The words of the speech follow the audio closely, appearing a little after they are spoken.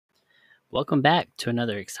Welcome back to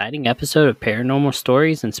another exciting episode of Paranormal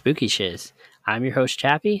Stories and Spooky Shiz. I'm your host,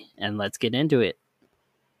 Chappie, and let's get into it.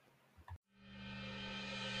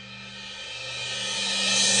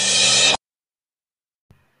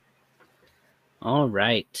 All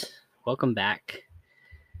right, welcome back.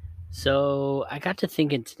 So, I got to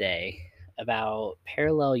thinking today about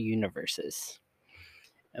parallel universes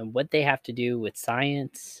and what they have to do with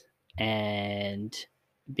science and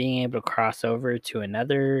being able to cross over to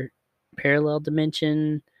another parallel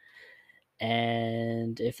dimension,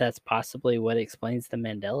 and if that's possibly what explains the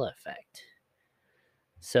Mandela effect.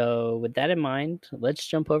 So, with that in mind, let's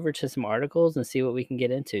jump over to some articles and see what we can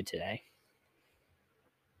get into today.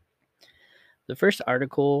 The first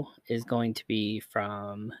article is going to be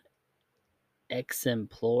from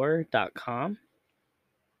exemplore.com.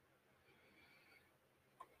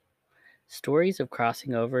 Stories of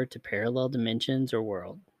Crossing Over to Parallel Dimensions or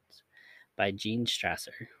Worlds by Gene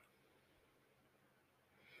Strasser.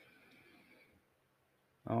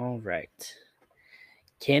 All right.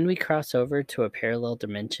 Can we cross over to a parallel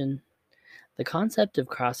dimension? The concept of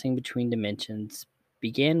crossing between dimensions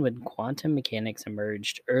began when quantum mechanics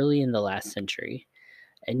emerged early in the last century.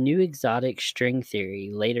 A new exotic string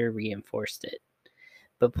theory later reinforced it,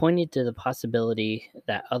 but pointed to the possibility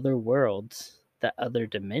that other worlds, that other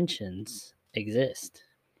dimensions, exist.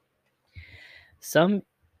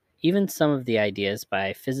 Even some of the ideas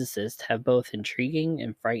by physicists have both intriguing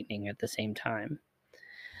and frightening at the same time.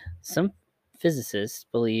 Some physicists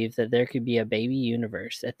believe that there could be a baby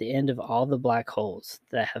universe at the end of all the black holes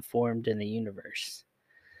that have formed in the universe.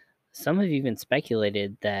 Some have even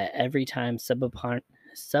speculated that every time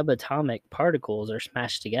subatomic particles are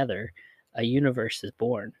smashed together, a universe is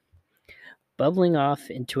born, bubbling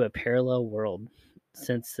off into a parallel world,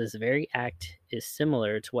 since this very act is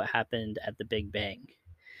similar to what happened at the Big Bang.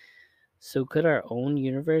 So, could our own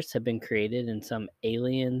universe have been created in some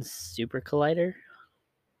alien super collider?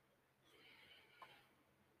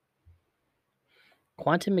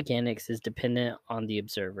 Quantum mechanics is dependent on the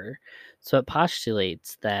observer, so it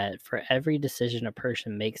postulates that for every decision a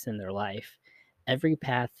person makes in their life, every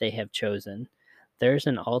path they have chosen, there's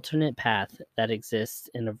an alternate path that exists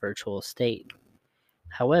in a virtual state.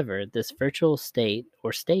 However, this virtual state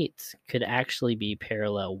or states could actually be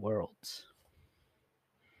parallel worlds.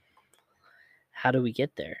 How do we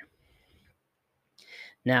get there?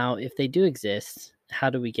 Now, if they do exist, how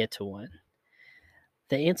do we get to one?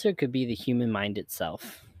 The answer could be the human mind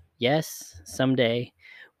itself. Yes, someday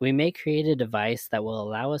we may create a device that will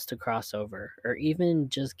allow us to cross over, or even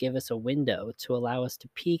just give us a window to allow us to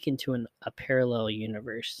peek into a parallel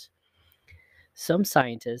universe. Some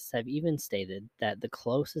scientists have even stated that the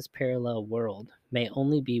closest parallel world may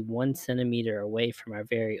only be 1 centimeter away from our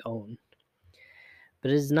very own.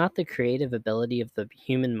 But it is not the creative ability of the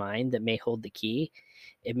human mind that may hold the key,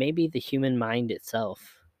 it may be the human mind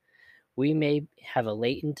itself. We may have a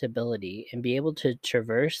latent ability and be able to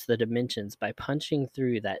traverse the dimensions by punching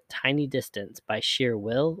through that tiny distance by sheer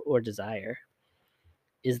will or desire.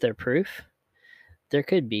 Is there proof? There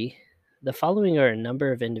could be. The following are a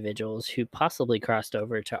number of individuals who possibly crossed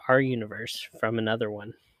over to our universe from another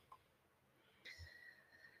one.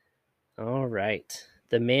 All right.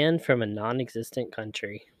 The man from a non existent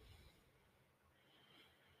country.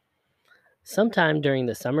 Sometime during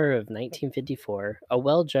the summer of 1954, a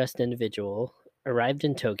well dressed individual arrived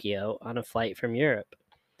in Tokyo on a flight from Europe.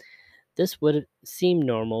 This would seem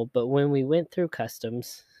normal, but when he went through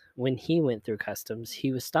customs,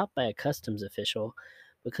 he was stopped by a customs official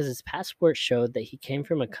because his passport showed that he came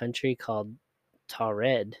from a country called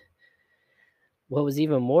Taured. What was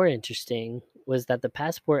even more interesting was that the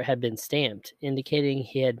passport had been stamped, indicating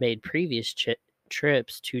he had made previous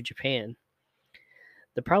trips to Japan.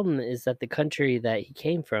 The problem is that the country that he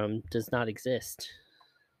came from does not exist.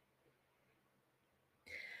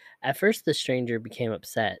 At first, the stranger became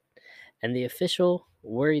upset, and the official,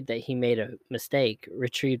 worried that he made a mistake,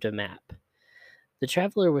 retrieved a map. The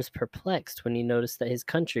traveler was perplexed when he noticed that his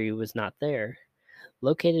country was not there,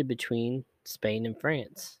 located between Spain and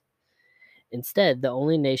France. Instead, the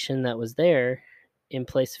only nation that was there, in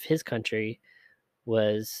place of his country,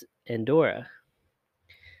 was Andorra.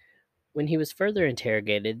 When he was further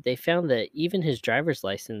interrogated, they found that even his driver's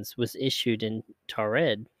license was issued in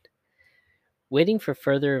Taured. Waiting for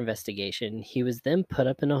further investigation, he was then put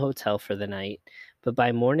up in a hotel for the night, but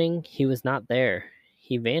by morning he was not there.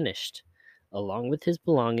 He vanished, along with his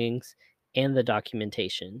belongings and the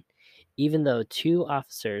documentation, even though 2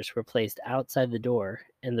 officers were placed outside the door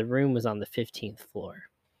and the room was on the 15th floor.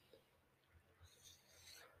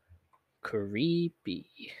 Creepy.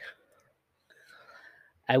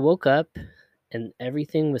 I woke up and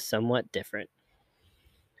everything was somewhat different.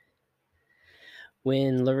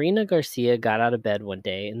 When Lorena Garcia got out of bed one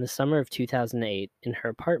day in the summer of 2008 in her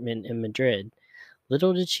apartment in Madrid,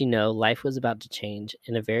 little did she know life was about to change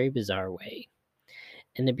in a very bizarre way.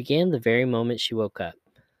 And it began the very moment she woke up.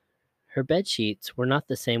 Her bed sheets were not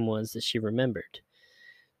the same ones that she remembered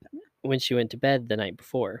when she went to bed the night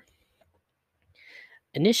before.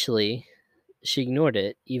 Initially, she ignored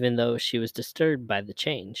it, even though she was disturbed by the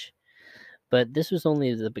change. But this was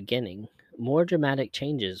only the beginning. More dramatic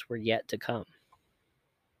changes were yet to come.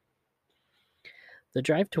 The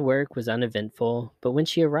drive to work was uneventful, but when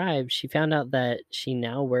she arrived, she found out that she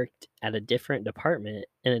now worked at a different department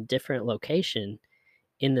in a different location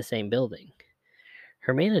in the same building.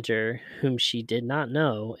 Her manager, whom she did not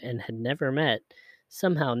know and had never met,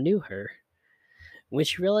 somehow knew her. When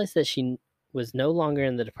she realized that she was no longer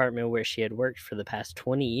in the department where she had worked for the past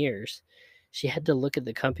 20 years, she had to look at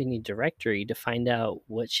the company directory to find out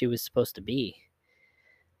what she was supposed to be.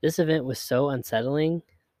 This event was so unsettling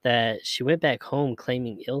that she went back home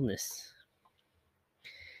claiming illness.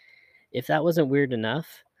 If that wasn't weird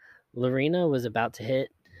enough, Lorena was about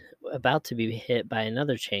to be hit by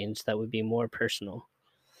another change that would be more personal.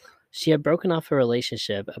 She had broken off a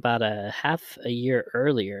relationship about a half a year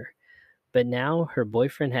earlier, but now her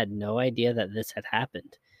boyfriend had no idea that this had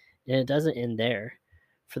happened. And it doesn't end there.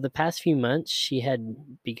 For the past few months, she had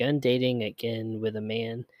begun dating again with a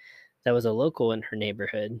man that was a local in her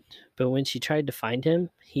neighborhood, but when she tried to find him,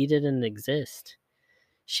 he didn't exist.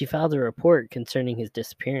 She filed a report concerning his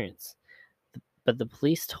disappearance, but the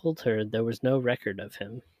police told her there was no record of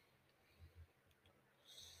him.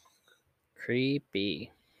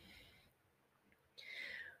 Creepy.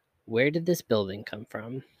 Where did this building come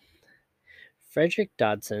from? Frederick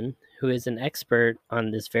Dodson, who is an expert on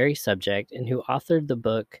this very subject and who authored the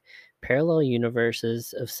book Parallel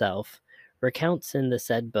Universes of Self, recounts in the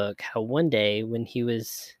said book how one day when he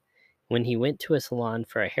went to a salon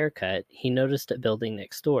for a haircut, he noticed a building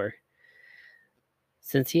next door.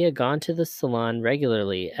 Since he had gone to the salon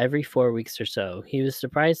regularly every 4 weeks or so, he was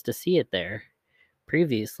surprised to see it there.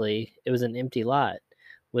 Previously, it was an empty lot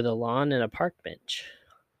with a lawn and a park bench.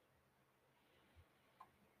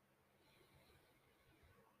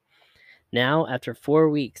 Now, after 4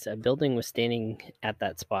 weeks, a building was standing at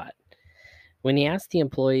that spot. When he asked the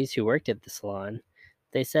employees who worked at the salon,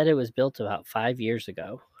 they said it was built about 5 years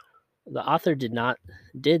ago. The author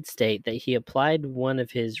did state that he applied one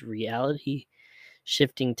of his reality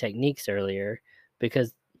shifting techniques earlier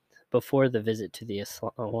because before the visit to the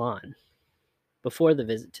salon. Before the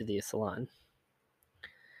visit to the salon.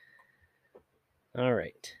 All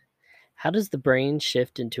right. How does the brain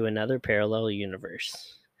shift into another parallel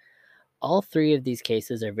universe? All three of these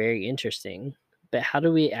cases are very interesting, but how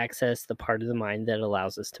do we access the part of the mind that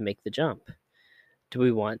allows us to make the jump? Do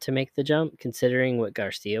we want to make the jump, considering what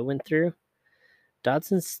Garcia went through?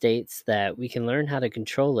 Dodson states that we can learn how to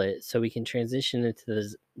control it so we can transition into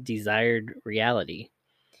the desired reality.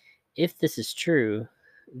 If this is true,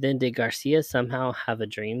 then did Garcia somehow have a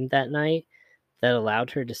dream that night that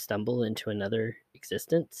allowed her to stumble into another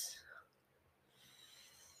existence?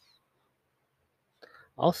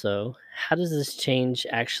 Also, how does this change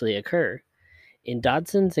actually occur? In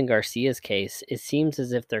Dodson's and Garcia's case, it seems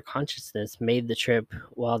as if their consciousness made the trip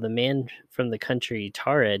while the man from the country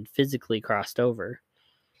Tared physically crossed over.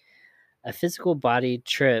 A physical body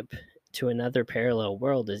trip to another parallel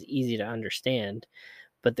world is easy to understand,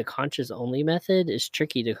 but the conscious only method is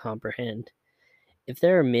tricky to comprehend. If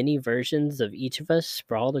there are many versions of each of us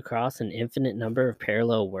sprawled across an infinite number of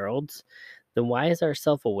parallel worlds, then why is our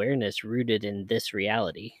self awareness rooted in this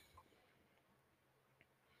reality?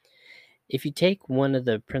 If you take one of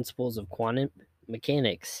the principles of quantum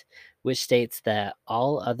mechanics, which states that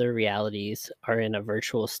all other realities are in a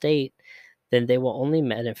virtual state, then they will only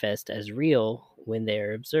manifest as real when they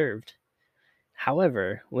are observed.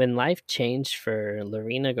 However, when life changed for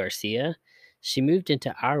Lorena Garcia, she moved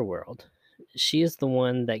into our world. She is the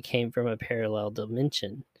one that came from a parallel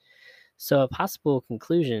dimension. So, a possible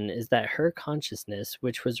conclusion is that her consciousness,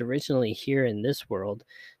 which was originally here in this world,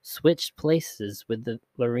 switched places with the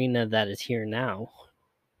Lorena that is here now.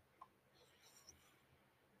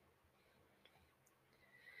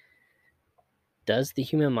 Does the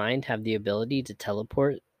human mind have the ability to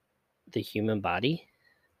teleport the human body?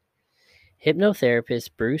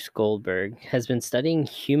 Hypnotherapist Bruce Goldberg has been studying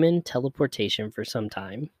human teleportation for some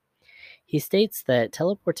time. He states that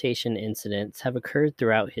teleportation incidents have occurred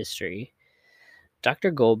throughout history. Dr.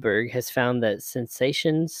 Goldberg has found that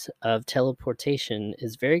sensations of teleportation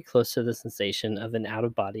is very close to the sensation of an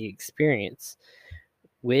out-of-body experience,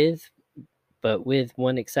 with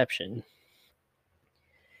one exception.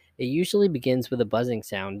 It usually begins with a buzzing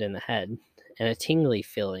sound in the head and a tingly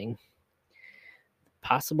feeling,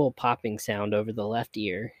 possible popping sound over the left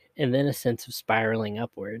ear, and then a sense of spiraling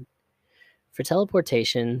upward. For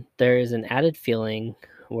teleportation, there is an added feeling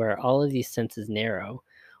where all of these senses narrow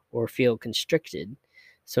or feel constricted.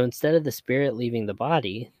 So instead of the spirit leaving the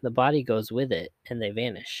body goes with it and they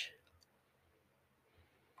vanish.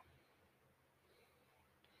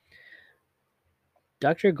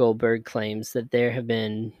 Dr. Goldberg claims that there have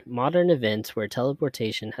been modern events where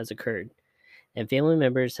teleportation has occurred, and family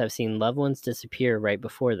members have seen loved ones disappear right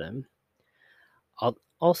before them.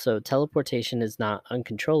 Also, teleportation is not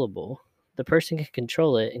uncontrollable. The person can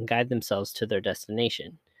control it and guide themselves to their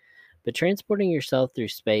destination. But transporting yourself through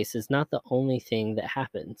space is not the only thing that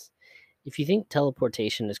happens. If you think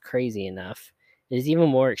teleportation is crazy enough, it is even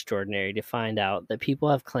more extraordinary to find out that people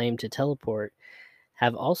have claimed to teleport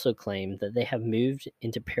have also claimed that they have moved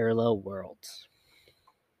into parallel worlds.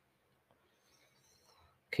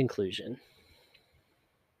 Conclusion.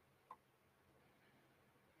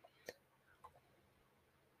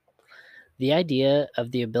 The idea of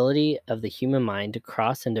the ability of the human mind to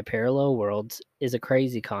cross into parallel worlds is a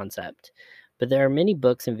crazy concept, but there are many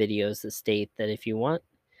books and videos that state that if you want,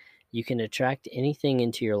 you can attract anything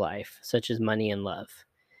into your life, such as money and love.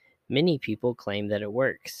 Many people claim that it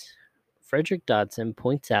works. Frederick Dodson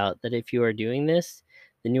points out that if you are doing this,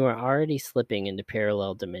 then you are already slipping into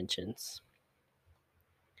parallel dimensions.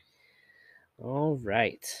 All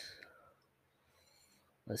right.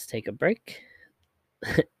 Let's take a break,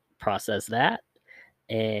 process that,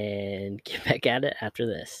 and get back at it after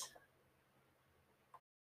this.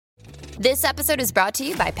 This episode is brought to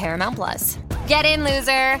you by Paramount Plus. Get in,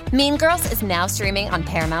 loser! Mean Girls is now streaming on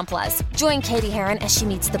Paramount Plus. Join Katie Heron as she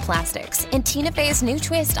meets the plastics in Tina Fey's new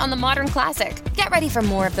twist on the modern classic. Get ready for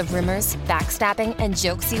more of the rumors, backstabbing, and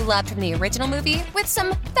jokes you loved from the original movie with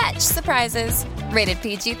some fetch surprises. Rated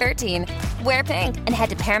PG-13. Wear pink and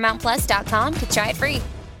head to ParamountPlus.com to try it free.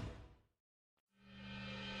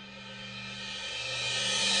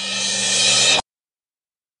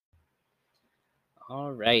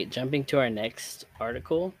 All right, jumping to our next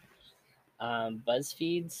article.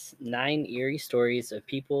 BuzzFeed's 9 eerie stories of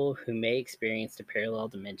people who may experience a parallel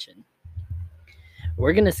dimension.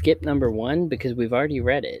 We're going to skip number 1 because we've already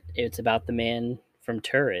read it. It's about the man from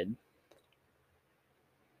Turid.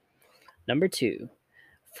 Number 2,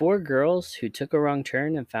 4 girls who took a wrong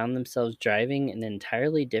turn and found themselves driving in an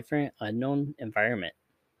entirely different, unknown environment.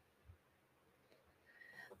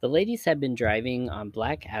 The ladies had been driving on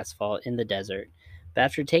black asphalt in the desert, but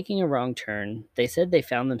after taking a wrong turn, they said they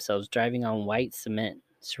found themselves driving on white cement,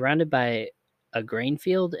 surrounded by a grain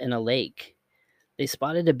field and a lake. They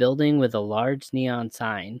spotted a building with a large neon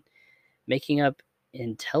sign, making up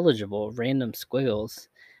intelligible random squiggles,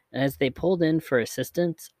 and as they pulled in for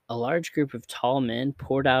assistance, a large group of tall men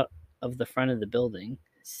poured out of the front of the building,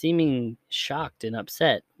 seeming shocked and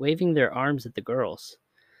upset, waving their arms at the girls.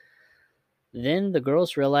 Then the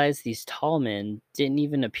girls realized these tall men didn't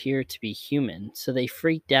even appear to be human, so they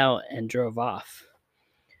freaked out and drove off.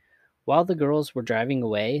 While the girls were driving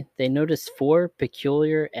away, they noticed 4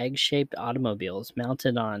 peculiar egg-shaped automobiles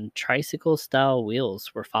mounted on tricycle-style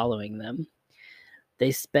wheels were following them.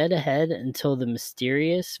 They sped ahead until the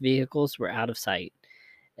mysterious vehicles were out of sight,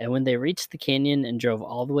 and when they reached the canyon and drove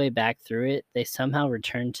all the way back through it, they somehow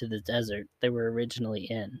returned to the desert they were originally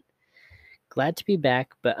in. Glad to be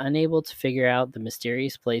back, but unable to figure out the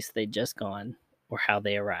mysterious place they'd just gone or how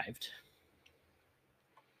they arrived.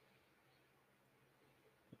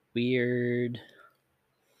 Weird.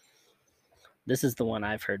 This is the one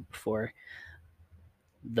I've heard before.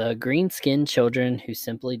 The green-skinned children who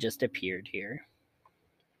simply just appeared here.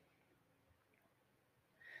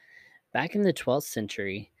 Back in the 12th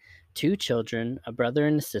century, 2 children, a brother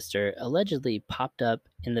and a sister, allegedly popped up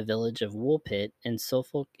in the village of Woolpit in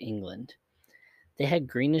Suffolk, England. They had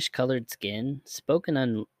greenish-colored skin, spoke an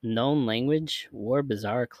unknown language, wore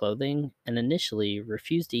bizarre clothing, and initially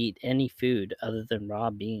refused to eat any food other than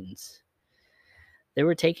raw beans. They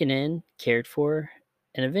were taken in, cared for,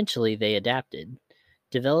 and eventually they adapted,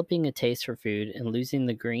 developing a taste for food and losing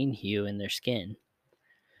the green hue in their skin.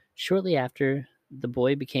 Shortly after, the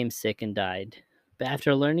boy became sick and died, but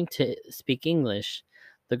after learning to speak English,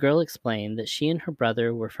 the girl explained that she and her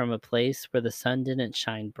brother were from a place where the sun didn't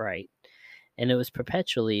shine bright, and it was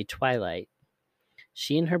perpetually twilight.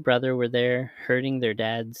 She and her brother were there herding their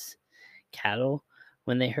dad's cattle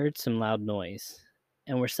when they heard some loud noise,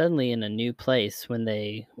 and were suddenly in a new place when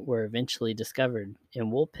they were eventually discovered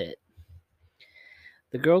in Woolpit.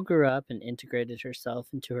 The girl grew up and integrated herself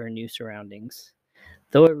into her new surroundings,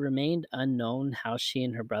 though it remained unknown how she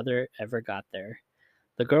and her brother ever got there.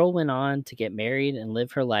 The girl went on to get married and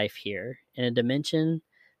live her life here in a dimension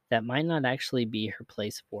that might not actually be her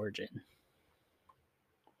place of origin.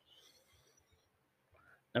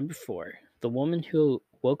 Number 4. The woman who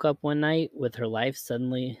woke up one night with her life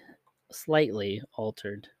suddenly slightly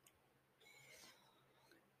altered.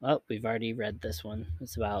 Well, we've already read this one.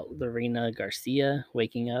 It's about Lorena Garcia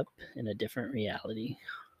waking up in a different reality.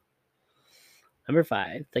 Number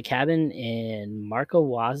 5. The cabin in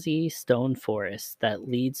Markawazi Stone Forest that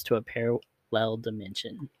leads to a parallel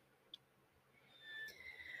dimension.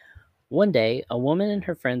 One day, a woman and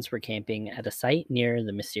her friends were camping at a site near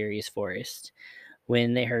the mysterious forest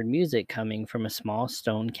when they heard music coming from a small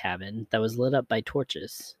stone cabin that was lit up by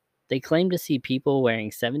torches. They claimed to see people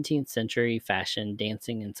wearing 17th century fashion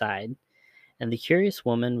dancing inside, and the curious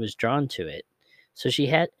woman was drawn to it, so she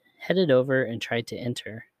headed over and tried to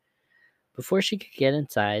enter. Before she could get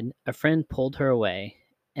inside, a friend pulled her away,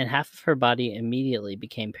 and half of her body immediately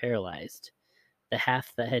became paralyzed, the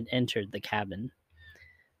half that had entered the cabin.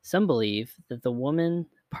 Some believe that the woman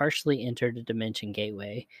partially entered a dimension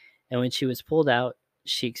gateway, and when she was pulled out,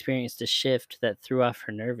 she experienced a shift that threw off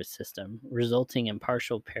her nervous system, resulting in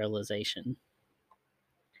partial paralyzation.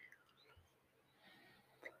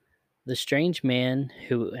 The strange man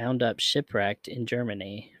who wound up shipwrecked in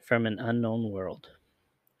Germany from an unknown world.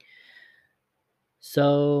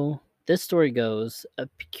 So, this story goes, a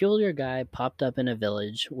peculiar guy popped up in a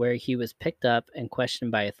village where he was picked up and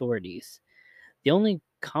questioned by authorities. The only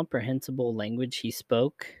comprehensible language he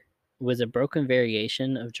spoke was a broken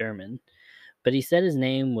variation of German, but he said his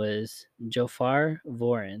name was Jofar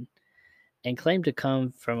Voren and claimed to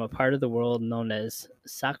come from a part of the world known as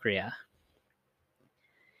Sakria.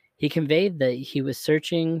 He conveyed that he was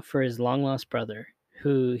searching for his long-lost brother,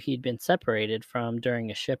 who he'd been separated from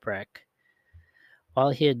during a shipwreck.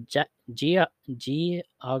 While he had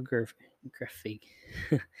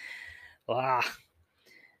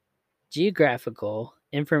geographical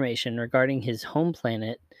information regarding his home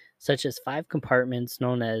planet, such as 5 compartments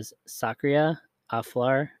known as Sakria,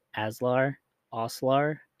 Aflar, Aslar,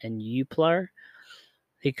 Oslar, and Uplar,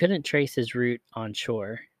 he couldn't trace his route on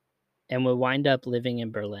shore and would wind up living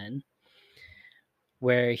in Berlin,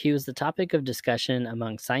 where he was the topic of discussion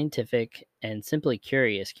among scientific and simply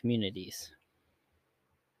curious communities.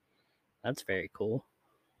 That's very cool.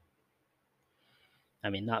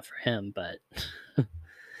 I mean, not for him, but...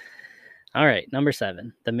 All right, number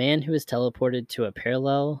 7. The man who was teleported to a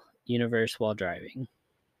parallel universe while driving.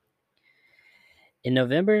 In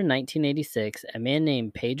November 1986, a man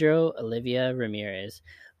named Pedro Olivia Ramirez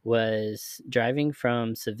was driving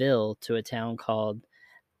from Seville to a town called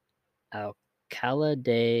Alcalá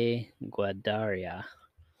de Guadaria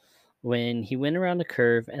when he went around a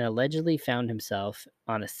curve and allegedly found himself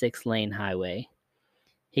on a 6-lane highway.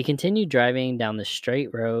 He continued driving down the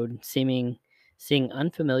straight road, seeing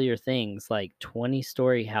unfamiliar things like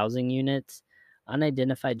 20-story housing units,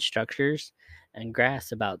 unidentified structures, and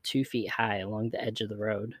grass about 2 feet high along the edge of the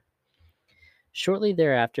road. Shortly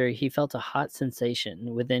thereafter, he felt a hot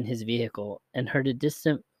sensation within his vehicle and heard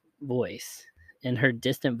distant voices,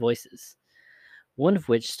 one of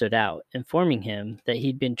which stood out, informing him that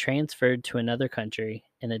he'd been transferred to another country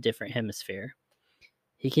in a different hemisphere.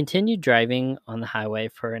 He continued driving on the highway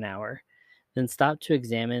for an hour, then stopped to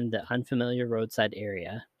examine the unfamiliar roadside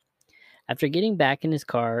area. After getting back in his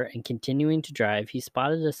car and continuing to drive, he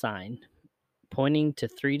spotted a sign pointing to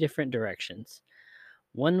 3 different directions.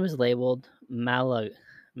 One was labeled Malaga,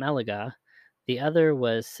 the other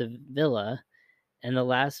was Sevilla, and the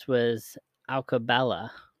last was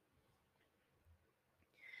Alcabala.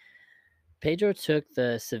 Pedro took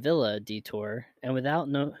the Sevilla detour, and without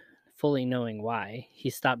fully knowing why, he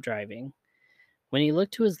stopped driving. When he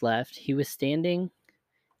looked to his left, he was standing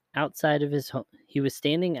outside of his home.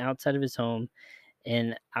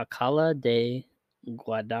 In Alcalá de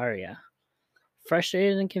Guadaria.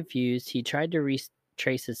 Frustrated and confused, he tried to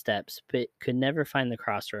retrace his steps, but could never find the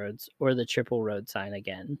crossroads or the triple road sign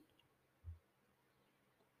again.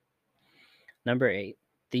 Number 8.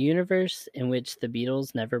 The universe in which the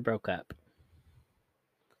Beatles never broke up.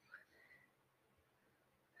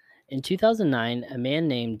 In 2009, a man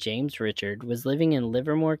named James Richard was living in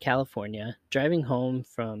Livermore, California, driving home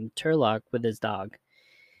from Turlock with his dog.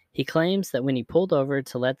 He claims that when he pulled over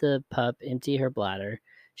to let the pup empty her bladder,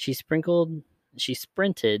 she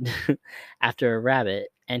sprinted after a rabbit,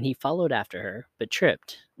 and he followed after her, but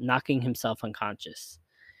tripped, knocking himself unconscious.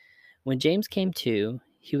 When James came to,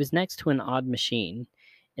 he was next to an odd machine,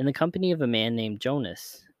 in the company of a man named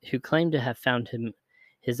Jonas, who claimed to have found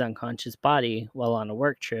his unconscious body while on a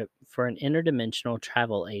work trip for an interdimensional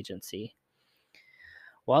travel agency.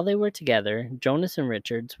 While they were together, Jonas and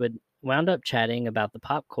Richards would wound up chatting about the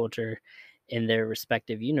pop culture in their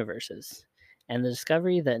respective universes, and the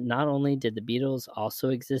discovery that not only did the Beatles also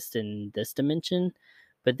exist in this dimension,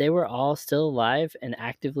 but they were all still alive and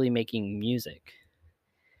actively making music.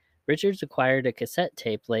 Richards acquired a cassette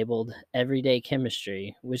tape labeled Everyday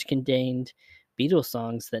Chemistry, which contained Beatles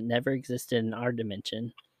songs that never existed in our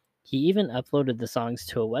dimension. He even uploaded the songs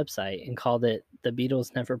to a website and called it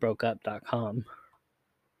thebeatlesneverbroakeup.com.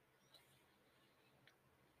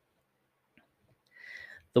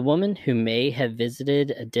 The woman who may have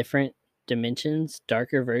visited a different dimension's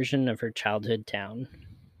darker version of her childhood town.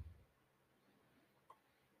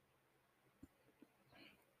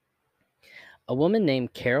 A woman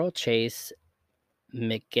named Carol Chase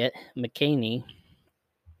McCaney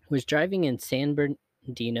was driving in San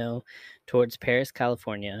Bernardino towards Paris,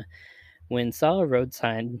 California, when saw a road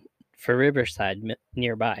sign for Riverside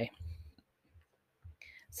nearby.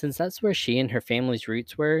 Since that's where she and her family's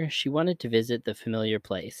roots were, she wanted to visit the familiar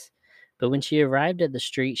place. But when she arrived at the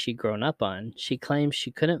street she'd grown up on, she claimed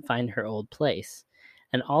she couldn't find her old place,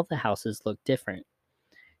 and all the houses looked different.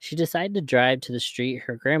 She decided to drive to the street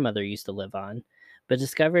her grandmother used to live on, but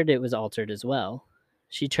discovered it was altered as well.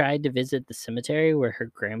 She tried to visit the cemetery where her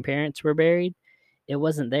grandparents were buried. It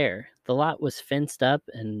wasn't there. The lot was fenced up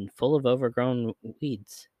and full of overgrown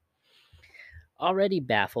weeds. Already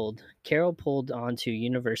baffled, Carol pulled onto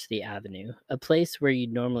University Avenue, a place where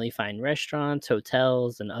you'd normally find restaurants,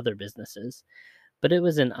 hotels, and other businesses. But it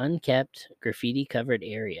was an unkept, graffiti covered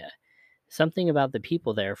area. Something about the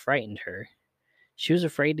people there frightened her. She was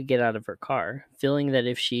afraid to get out of her car, feeling that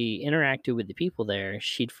if she interacted with the people there,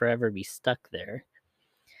 she'd forever be stuck there.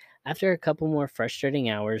 After a couple more frustrating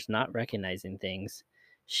hours not recognizing things,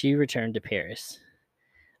 she returned to Paris.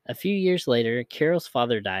 A few years later, Carol's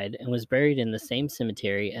father died and was buried in the same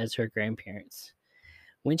cemetery as her grandparents.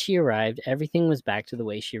 When she arrived, everything was back to the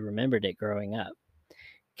way she remembered it growing up.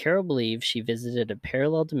 Carol believed she visited a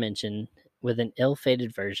parallel dimension with an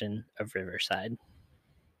ill-fated version of Riverside.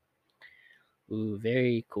 Ooh,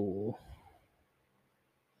 very cool.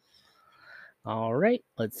 All right,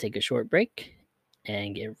 let's take a short break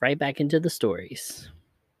and get right back into the stories.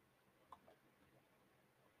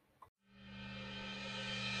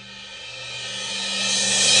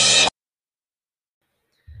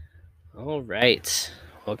 All right,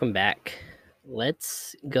 welcome back.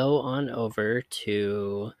 Let's go on over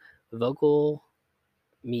to Vocal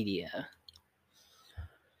Media.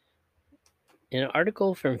 In an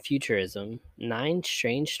article from Futurism, 9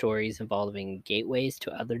 Strange Stories Involving Gateways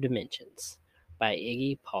to Other Dimensions by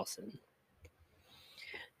Iggy Paulson.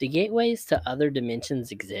 Do gateways to other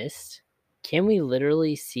dimensions exist? Can we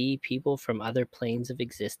literally see people from other planes of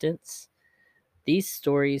existence? These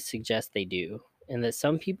stories suggest they do, and that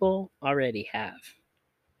some people already have.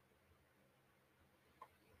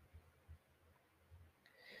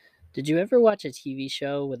 Did you ever watch a TV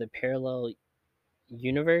show with a parallel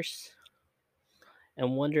universe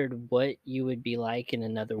and wondered what you would be like in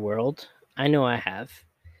another world? I know I have.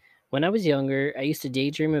 When I was younger, I used to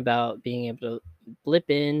daydream about being able to blip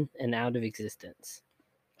in and out of existence.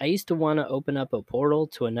 I used to want to open up a portal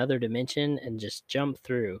to another dimension and just jump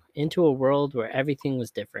through into a world where everything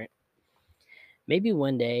was different. Maybe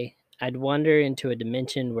one day I'd wander into a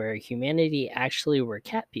dimension where humanity actually were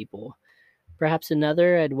cat people. Perhaps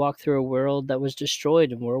another I'd walk through a world that was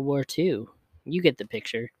destroyed in World War II. You get the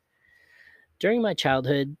picture. During my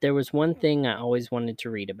childhood, there was one thing I always wanted to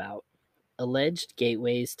read about: alleged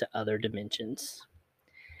gateways to other dimensions.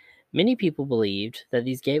 Many people believed that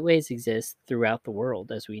these gateways exist throughout the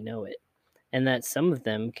world as we know it, and that some of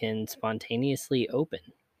them can spontaneously open.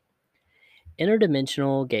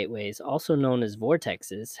 Interdimensional gateways, also known as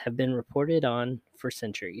vortexes, have been reported on for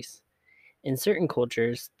centuries. In certain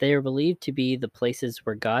cultures, they are believed to be the places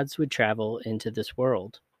where gods would travel into this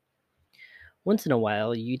world. Once in a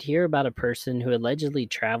while, you'd hear about a person who allegedly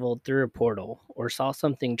traveled through a portal or saw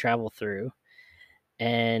something travel through.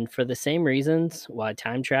 And for the same reasons why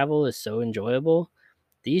time travel is so enjoyable,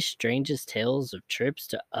 these strangest tales of trips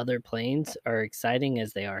to other planes are exciting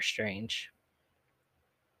as they are strange.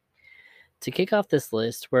 To kick off this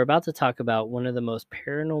list, we're about to talk about one of the most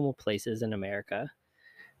paranormal places in America,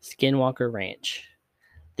 Skinwalker Ranch.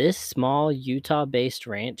 This small Utah-based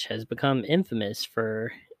ranch has become infamous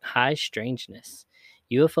for high strangeness,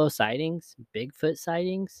 UFO sightings, Bigfoot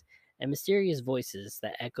sightings, and mysterious voices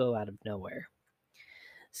that echo out of nowhere.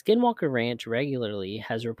 Skinwalker Ranch regularly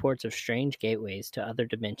has reports of strange gateways to other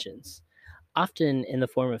dimensions, often in the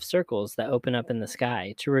form of circles that open up in the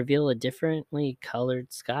sky to reveal a differently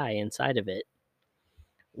colored sky inside of it.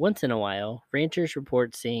 Once in a while, ranchers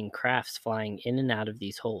report seeing crafts flying in and out of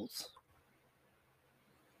these holes.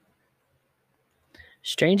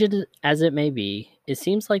 Strange as it may be, it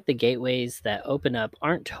seems like the gateways that open up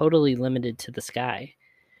aren't totally limited to the sky.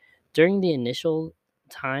 During the initial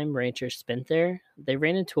time ranchers spent there, they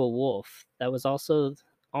ran into a wolf that was also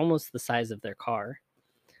almost the size of their car.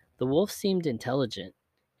 The wolf seemed intelligent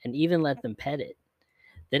and even let them pet it.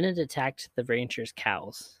 Then it attacked the ranchers'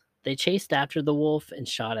 cows. They chased after the wolf and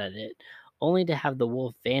shot at it, only to have the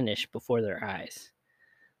wolf vanish before their eyes.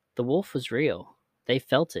 The wolf was real. They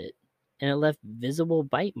felt it, and it left visible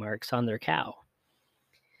bite marks on their cow.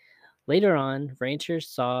 Later on, ranchers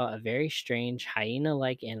saw a very strange hyena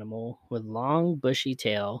like animal with long, bushy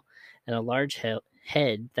tail and a large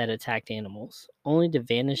head that attacked animals, only to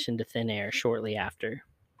vanish into thin air shortly after.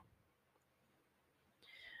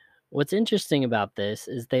 What's interesting about this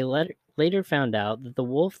is they later found out that the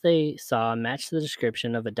wolf they saw matched the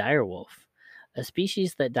description of a dire wolf, a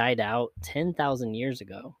species that died out 10,000 years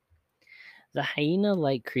ago. The hyena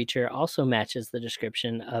like creature also matches the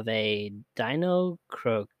description of a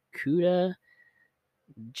Dinocrocuta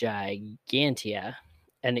gigantea,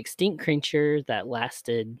 an extinct creature that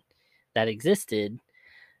existed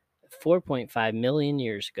 4.5 million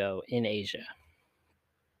years ago in Asia.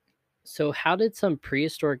 So, how did some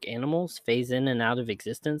prehistoric animals phase in and out of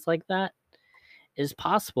existence like that? It is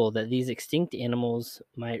possible that these extinct animals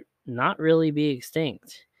might not really be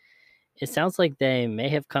extinct. It sounds like they may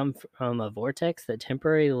have come from a vortex that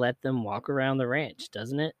temporarily let them walk around the ranch,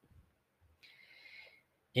 doesn't it?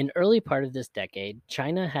 In early part of this decade,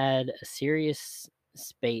 China had a serious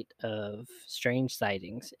spate of strange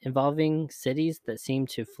sightings involving cities that seemed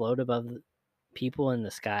to float above people in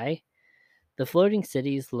the sky. The floating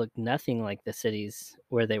cities looked nothing like the cities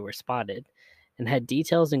where they were spotted and had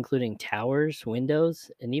details including towers,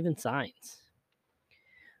 windows, and even signs.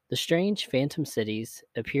 The strange phantom cities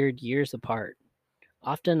appeared years apart,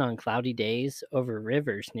 often on cloudy days over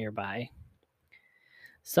rivers nearby.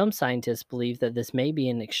 Some scientists believe that this may be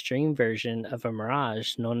an extreme version of a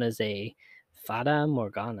mirage known as a fata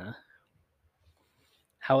morgana.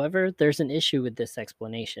 However, there's an issue with this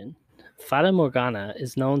explanation. Fata morgana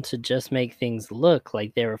is known to just make things look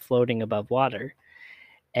like they are floating above water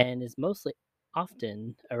and is mostly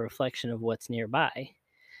often a reflection of what's nearby.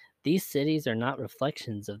 These cities are not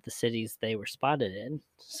reflections of the cities they were spotted in.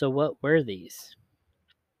 So, what were these?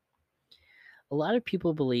 A lot of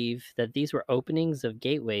people believe that these were openings of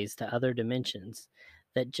gateways to other dimensions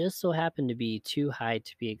that just so happened to be too high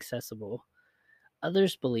to be accessible.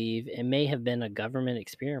 Others believe it may have been a government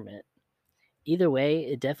experiment. Either way,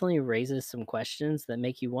 it definitely raises some questions that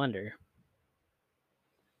make you wonder.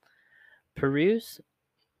 Peru's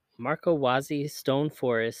Marcowazi Stone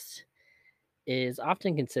Forest is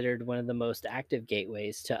often considered one of the most active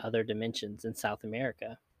gateways to other dimensions in South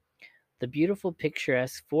America. The beautiful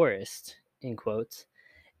picturesque forest, in quotes,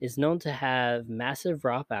 is known to have massive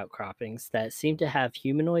rock outcroppings that seem to have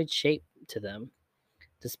humanoid shape to them,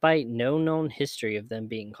 despite no known history of them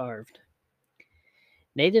being carved.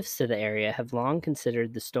 Natives to the area have long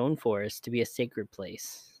considered the stone forest to be a sacred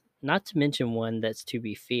place, not to mention one that's to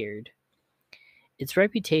be feared. Its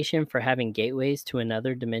reputation for having gateways to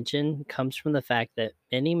another dimension comes from the fact that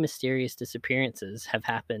many mysterious disappearances have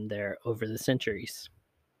happened there over the centuries.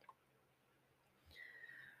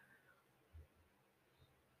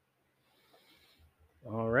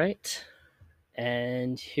 All right.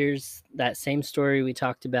 And here's that same story we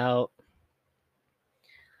talked about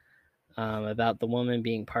the woman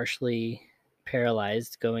being partially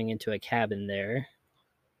paralyzed going into a cabin there.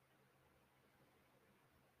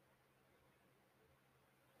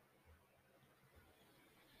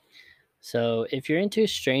 So, if you're into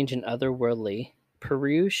strange and otherworldly,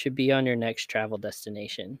 Peru should be on your next travel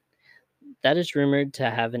destination. That is rumored to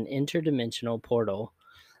have an interdimensional portal,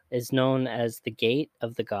 is known as the Gate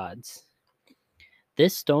of the Gods.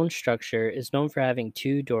 This stone structure is known for having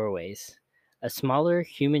two doorways, a smaller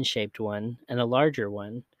human shaped one and a larger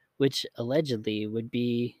one, which allegedly would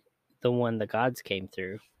be the one the gods came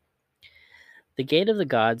through. The Gate of the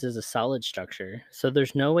Gods is a solid structure, so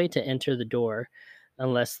there's no way to enter the door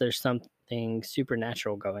unless there's something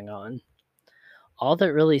supernatural going on. All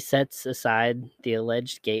that really sets aside the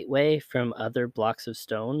alleged gateway from other blocks of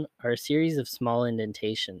stone are a series of small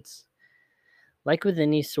indentations. Like with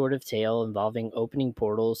any sort of tale involving opening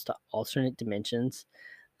portals to alternate dimensions,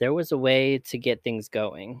 there was a way to get things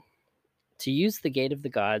going. To use the Gate of the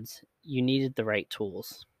Gods, you needed the right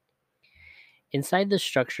tools. Inside the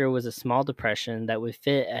structure was a small depression that would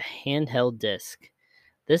fit a handheld disc.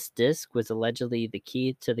 This disc was allegedly the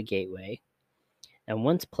key to the gateway. and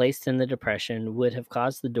once placed in the depression would have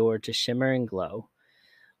caused the door to shimmer and glow.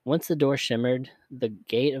 Once the door shimmered, the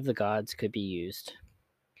gate of the gods could be used.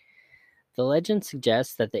 The legend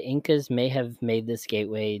suggests that the Incas may have made this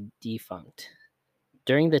gateway defunct.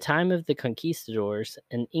 During the time of the conquistadors,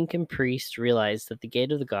 an Incan priest realized that the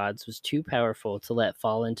Gate of the Gods was too powerful to let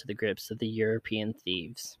fall into the grips of the European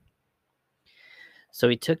thieves. So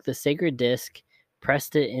he took the sacred disc,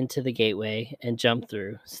 pressed it into the gateway, and jumped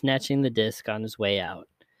through, snatching the disc on his way out.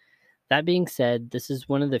 That being said, this is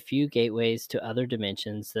one of the few gateways to other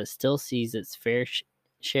dimensions that still sees its fair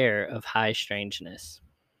share of high strangeness.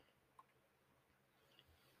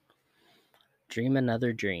 Dream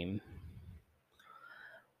another dream.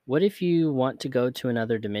 What if you want to go to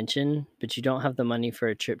another dimension, but you don't have the money for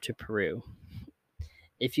a trip to Peru?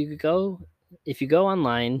 If you go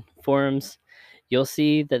online forums, you'll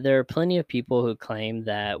see that there are plenty of people who claim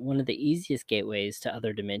that one of the easiest gateways to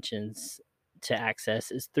other dimensions to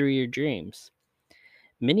access is through your dreams.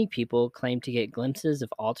 Many people claim to get glimpses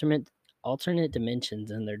of alternate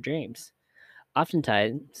dimensions in their dreams,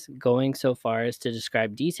 oftentimes going so far as to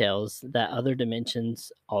describe details that other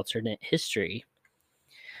dimensions' alternate history.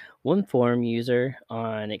 One forum user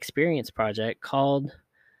on Experience Project called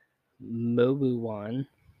Mobuwan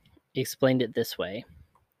explained it this way.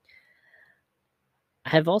 I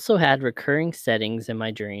have also had recurring settings in my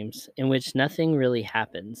dreams in which nothing really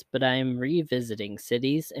happens, but I am revisiting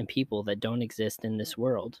cities and people that don't exist in this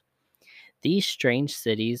world. These strange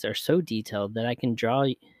cities are so detailed that I can draw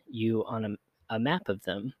you on a map of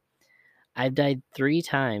them. I've died 3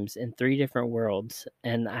 times in 3 different worlds,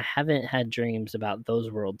 and I haven't had dreams about those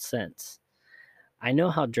worlds since. I know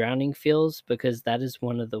how drowning feels because that is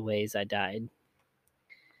one of the ways I died.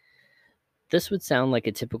 This would sound like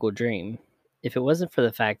a typical dream if it wasn't for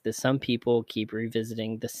the fact that some people keep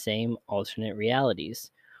revisiting the same alternate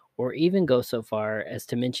realities, or even go so far as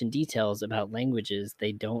to mention details about languages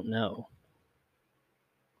they don't know.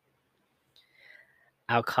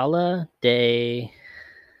 Alcala de...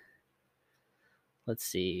 Let's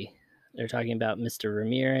see. They're talking about Mr.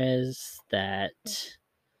 Ramirez that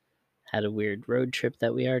had a weird road trip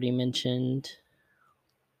that we already mentioned.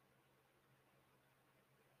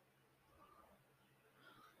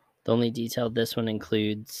 The only detail this one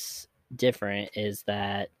includes different is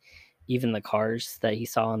that even the cars that he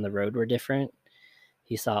saw on the road were different.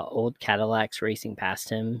 He saw old Cadillacs racing past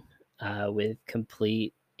him with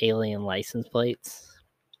complete alien license plates.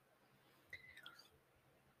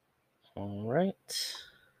 All right.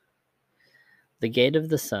 The Gate of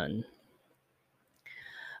the Sun.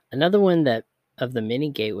 Another one that of the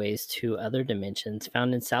many gateways to other dimensions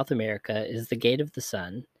found in South America is the Gate of the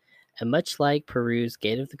Sun. And much like Peru's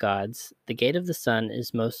Gate of the Gods, the Gate of the Sun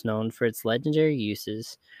is most known for its legendary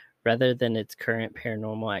uses rather than its current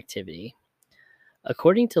paranormal activity.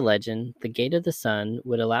 According to legend, the Gate of the Sun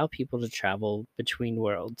would allow people to travel between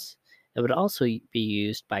worlds. It would also be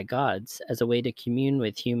used by gods as a way to commune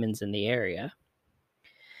with humans in the area.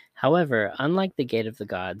 However, unlike the Gate of the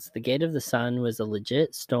Gods, the Gate of the Sun was a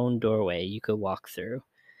legit stone doorway you could walk through.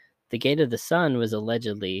 The Gate of the Sun was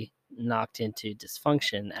allegedly knocked into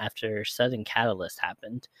dysfunction after sudden catalyst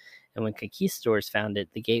happened, and when conquistadors found it,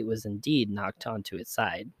 the gate was indeed knocked onto its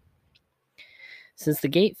side. Since the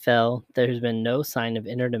gate fell, there has been no sign of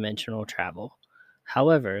interdimensional travel.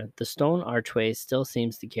 However, the stone archway still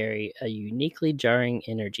seems to carry a uniquely jarring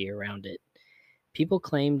energy around it. People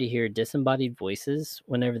claim to hear disembodied voices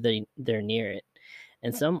whenever they're near it,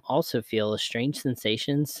 and some also feel a strange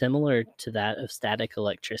sensation similar to that of static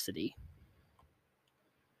electricity.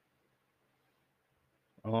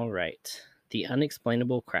 All right, the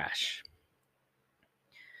unexplainable crash.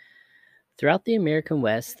 Throughout the American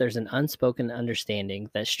West, there's an unspoken understanding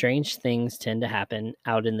that strange things tend to happen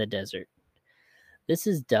out in the desert. This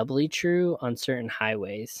is doubly true on certain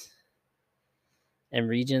highways and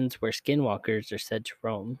regions where skinwalkers are said to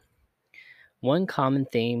roam. One common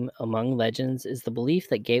theme among legends is the belief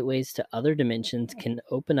that gateways to other dimensions can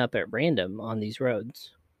open up at random on these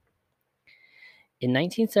roads. In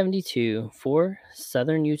 1972, 4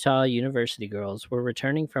 Southern Utah University girls were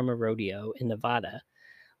returning from a rodeo in Nevada,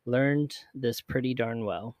 learned this pretty darn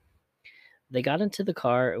well. They got into the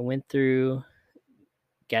car and went through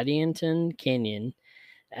Gadianton Canyon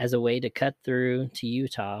as a way to cut through to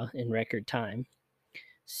Utah in record time.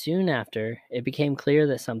 Soon after, it became clear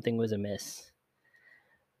that something was amiss.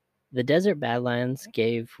 The desert badlands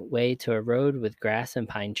gave way to a road with grass and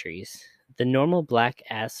pine trees. The normal black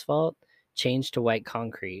asphalt changed to white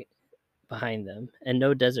concrete behind them, and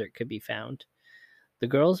no desert could be found. The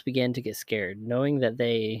girls began to get scared, knowing that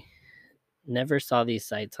they never saw these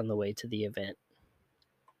sights on the way to the event.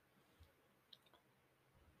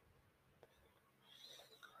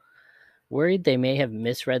 Worried they may have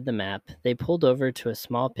misread the map, they pulled over to a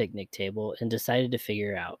small picnic table and decided to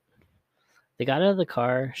figure it out. They got out of the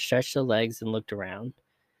car, stretched their legs, and looked around.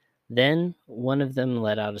 Then one of them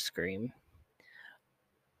let out a scream.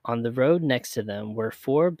 On the road next to them were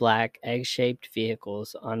four black, egg-shaped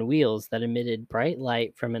vehicles on wheels that emitted bright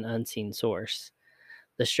light from an unseen source.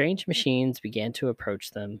 The strange machines began to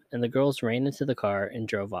approach them, and the girls ran into the car and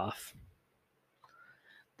drove off.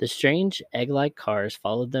 The strange, egg-like cars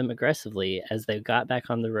followed them aggressively as they got back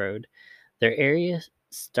on the road. Their area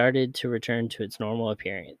started to return to its normal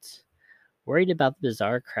appearance. Worried about the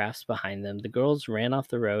bizarre crafts behind them, the girls ran off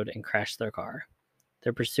the road and crashed their car.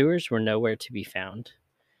 Their pursuers were nowhere to be found.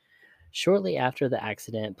 Shortly after the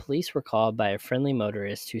accident, police were called by a friendly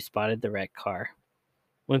motorist who spotted the wrecked car.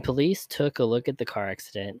 When police took a look at the car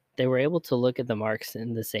accident, they were able to look at the marks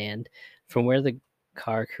in the sand from where the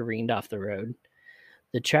car careened off the road.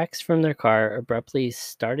 The tracks from their car abruptly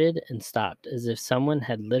started and stopped as if someone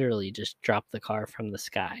had literally just dropped the car from the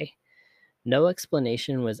sky. No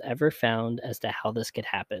explanation was ever found as to how this could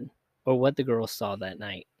happen or what the girls saw that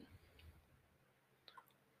night.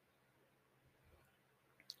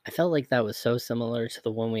 I felt like that was so similar to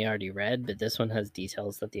the one we already read, but this one has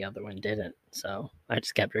details that the other one didn't, so I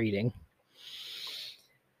just kept reading.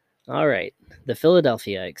 All right, the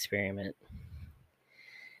Philadelphia experiment.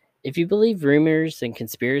 If you believe rumors and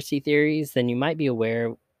conspiracy theories, then you might be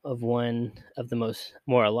aware of one of the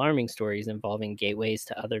more alarming stories involving gateways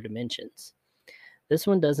to other dimensions. This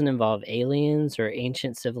one doesn't involve aliens or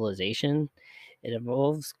ancient civilization. It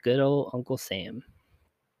involves good old Uncle Sam.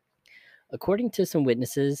 According to some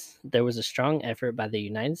witnesses, there was a strong effort by the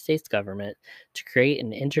United States government to create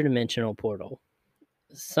an interdimensional portal.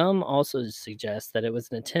 Some also suggest that it was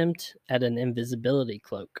an attempt at an invisibility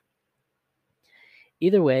cloak.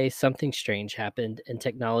 Either way, something strange happened and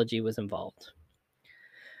technology was involved.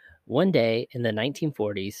 One day in the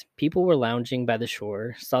 1940s, people were lounging by the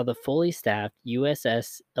shore, saw the fully staffed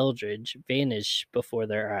USS Eldridge vanish before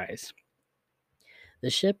their eyes. The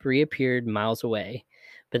ship reappeared miles away,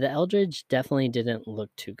 but the Eldridge definitely didn't look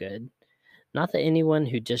too good. Not that anyone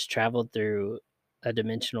who just traveled through a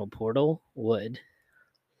dimensional portal would.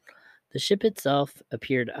 The ship itself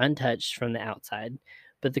appeared untouched from the outside,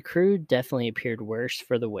 but the crew definitely appeared worse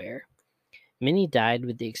for the wear. Many died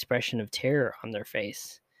with the expression of terror on their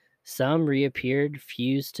face. Some reappeared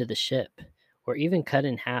fused to the ship, or even cut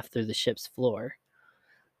in half through the ship's floor.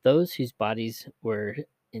 Those whose bodies were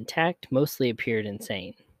intact mostly appeared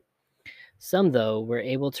insane. Some, though, were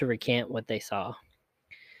able to recant what they saw.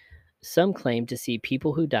 Some claimed to see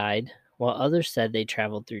people who died, while others said they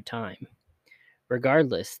traveled through time.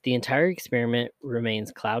 Regardless, the entire experiment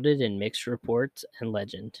remains clouded in mixed reports and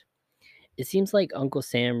legend. It seems like Uncle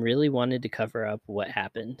Sam really wanted to cover up what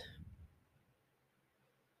happened.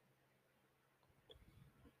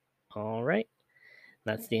 All right,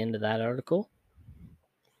 that's the end of that article.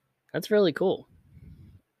 That's really cool.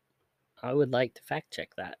 I would like to fact check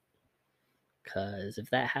that, because if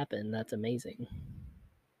that happened, that's amazing.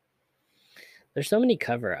 There's so many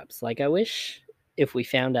cover-ups. Like, I wish if we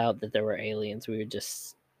found out that there were aliens, we would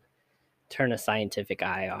just turn a scientific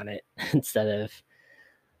eye on it instead of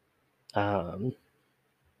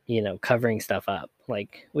covering stuff up.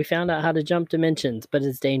 Like, we found out how to jump dimensions, but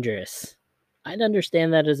it's dangerous. I'd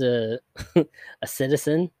understand that as a a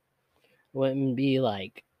citizen. Wouldn't be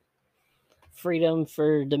like freedom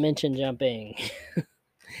for dimension jumping.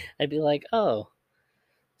 I'd be like, oh,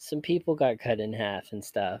 some people got cut in half and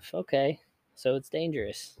stuff. Okay, so it's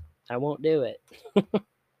dangerous. I won't do it.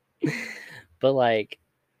 But like,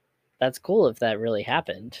 that's cool if that really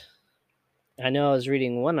happened. I know I was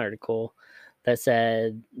reading one article that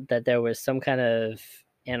said that there was some kind of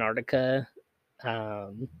Antarctica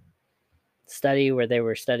study where they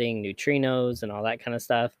were studying neutrinos and all that kind of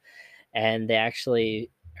stuff, and they actually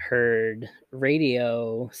heard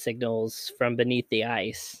radio signals from beneath the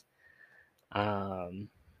ice.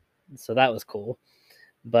 So that was cool.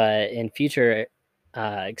 But in future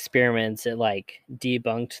experiments, it like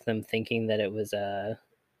debunked them thinking that it was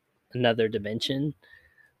another dimension.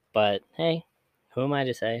 But hey, who am I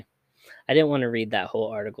to say? I didn't want to read that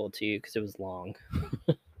whole article to you because it was long.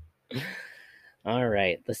 All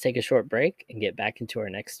right, let's take a short break and get back into our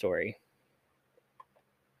next story.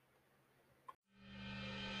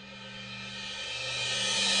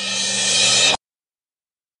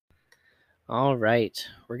 All right,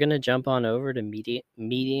 we're going to jump on over to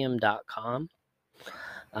medium.com.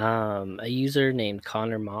 A user named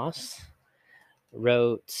Connor Moss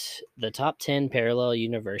wrote the top 10 parallel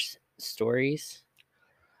universe stories.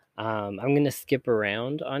 I'm going to skip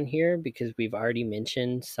around on here because we've already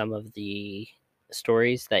mentioned some of the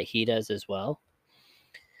stories that he does as well.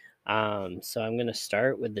 So I'm going to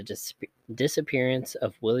start with the disappearance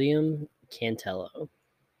of William Cantello.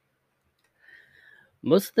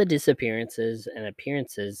 Most of the disappearances and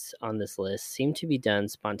appearances on this list seem to be done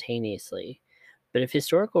spontaneously, but if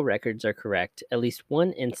historical records are correct, at least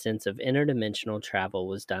one instance of interdimensional travel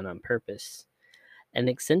was done on purpose. An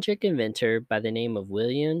eccentric inventor by the name of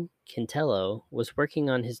William Cantello was working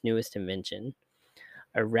on his newest invention,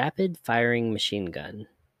 a rapid-firing machine gun.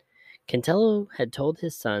 Cantello had told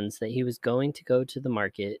his sons that he was going to go to the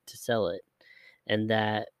market to sell it, and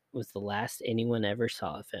that was the last anyone ever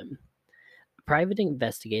saw of him. A private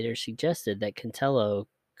investigator suggested that Cantello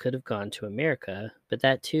could have gone to America, but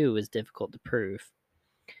that too was difficult to prove.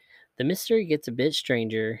 The mystery gets a bit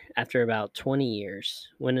stranger after about 20 years,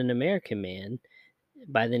 when an American man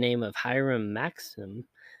by the name of Hiram Maxim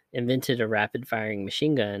invented a rapid-firing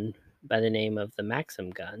machine gun by the name of the Maxim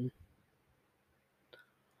gun.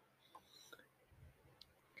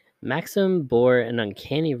 Maxim bore an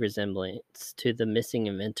uncanny resemblance to the missing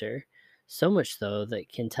inventor, so much so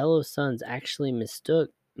that Cantello's sons actually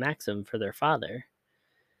mistook Maxim for their father.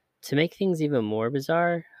 To make things even more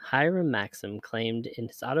bizarre, Hiram Maxim claimed in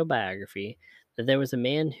his autobiography that there was a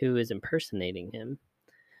man who was impersonating him.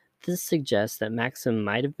 This suggests that Maxim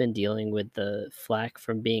might have been dealing with the flack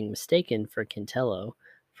from being mistaken for Cantello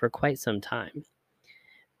for quite some time.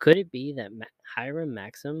 Could it be that Hiram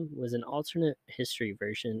Maxim was an alternate history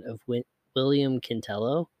version of William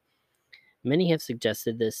Cantello? Many have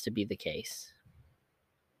suggested this to be the case.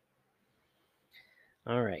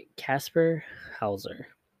 All right, Caspar Hauser.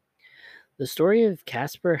 The story of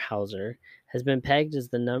Caspar Hauser has been pegged as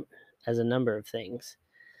a number of things.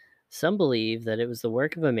 Some believe that it was the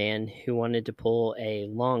work of a man who wanted to pull a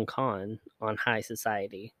long con on high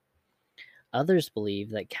society. Others believe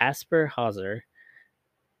that Caspar Hauser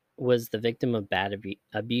was the victim of bad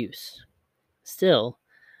abuse. Still,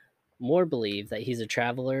 more believe that he's a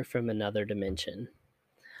traveler from another dimension.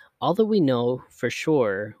 All that we know for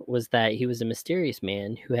sure was that he was a mysterious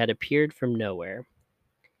man who had appeared from nowhere.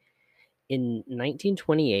 In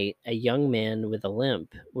 1928, a young man with a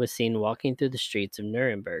limp was seen walking through the streets of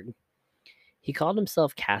Nuremberg. He called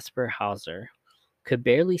himself Caspar Hauser, could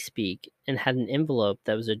barely speak, and had an envelope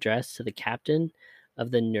that was addressed to the captain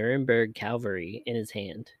of the Nuremberg cavalry in his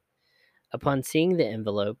hand. Upon seeing the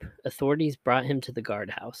envelope, authorities brought him to the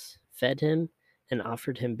guardhouse, fed him, and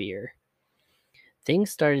offered him beer.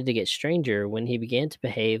 Things started to get stranger when he began to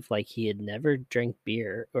behave like he had never drank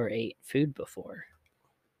beer or ate food before.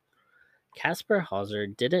 Caspar Hauser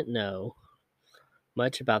didn't know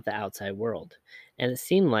much about the outside world, and it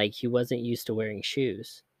seemed like he wasn't used to wearing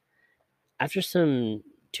shoes. After some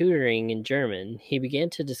tutoring in German, he began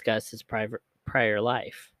to discuss his prior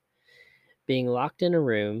life. Being locked in a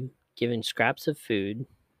room, given scraps of food,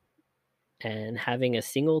 and having a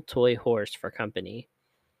single toy horse for company.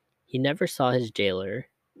 He never saw his jailer,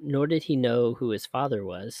 nor did he know who his father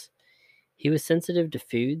was. He was sensitive to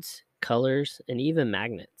foods, colors, and even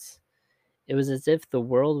magnets. It was as if the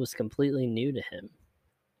world was completely new to him.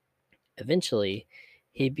 Eventually,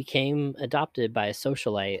 he became adopted by a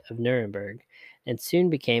socialite of Nuremberg and soon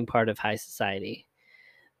became part of high society.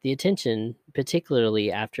 The attention,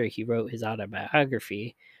 particularly after he wrote his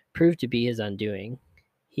autobiography, proved to be his undoing.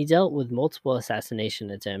 He dealt with multiple assassination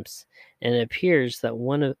attempts, and it appears that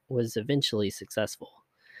one was eventually successful.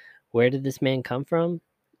 Where did this man come from?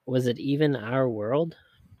 Was it even our world?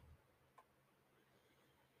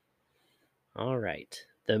 All right,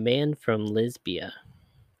 the man from Lisbia.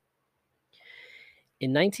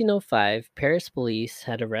 In 1905, Paris police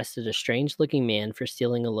had arrested a strange-looking man for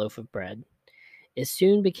stealing a loaf of bread. It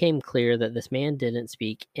soon became clear that this man didn't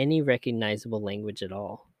speak any recognizable language at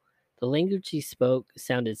all. The language he spoke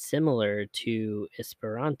sounded similar to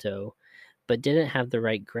Esperanto, but didn't have the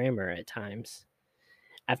right grammar at times.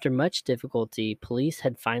 After much difficulty, police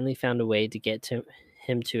had finally found a way to get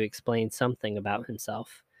him to explain something about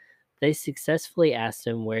himself. They successfully asked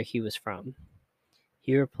him where he was from.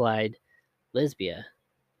 He replied, Lisbia.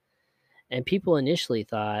 And people initially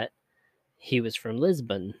thought he was from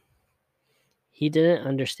Lisbon. He didn't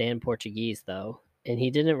understand Portuguese, though, and he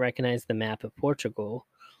didn't recognize the map of Portugal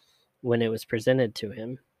when it was presented to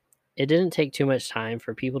him. It didn't take too much time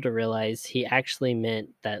for people to realize he actually meant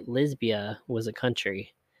that Lisbia was a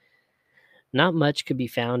country. Not much could be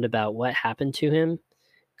found about what happened to him.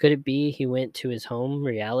 Could it be he went to his home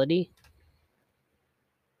reality?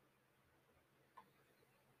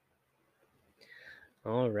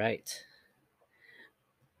 All right.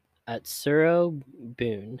 Atsuro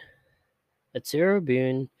Boone. Atsuro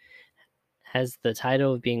Boone has the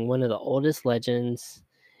title of being one of the oldest legends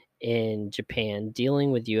in Japan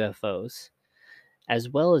dealing with UFOs, as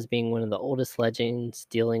well as being one of the oldest legends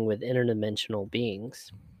dealing with interdimensional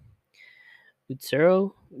beings.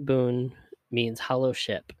 Utsuro Bun means hollow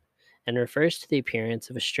ship and refers to the appearance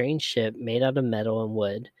of a strange ship made out of metal and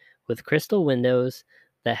wood with crystal windows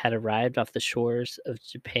that had arrived off the shores of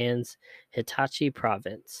Japan's Hitachi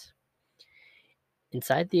province.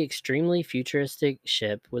 Inside the extremely futuristic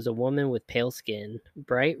ship was a woman with pale skin,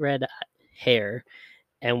 bright red hair,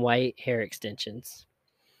 and white hair extensions.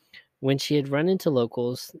 When she had run into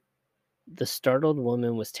locals, the startled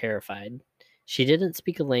woman was terrified. She didn't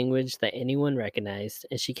speak a language that anyone recognized,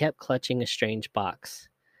 and she kept clutching a strange box.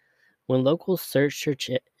 When locals searched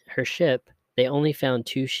her ship, they only found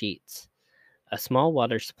 2 sheets, a small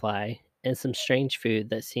water supply, and some strange food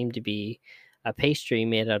that seemed to be a pastry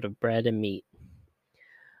made out of bread and meat.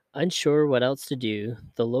 Unsure what else to do,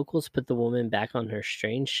 the locals put the woman back on her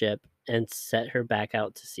strange ship and set her back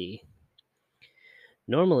out to sea.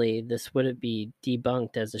 Normally, this would be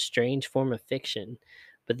debunked as a strange form of fiction,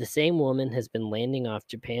 but the same woman has been landing off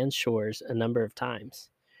Japan's shores a number of times.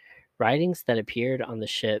 Writings that appeared on the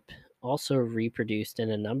ship also reproduced in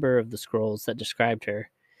a number of the scrolls that described her,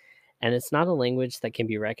 and it's not a language that can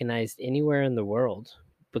be recognized anywhere in the world.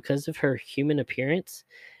 Because of her human appearance,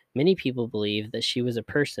 many people believe that she was a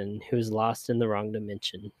person who was lost in the wrong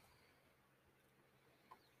dimension.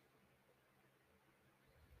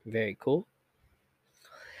 Very cool.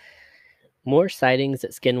 More sightings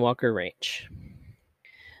at Skinwalker Ranch.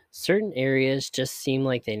 Certain areas just seem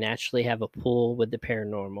like they naturally have a pull with the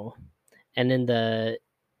paranormal. And in the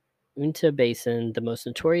Uinta Basin, the most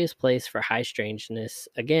notorious place for high strangeness,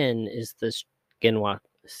 again, is the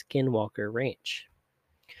Skinwalker Ranch.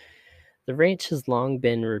 The ranch has long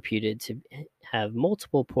been reputed to have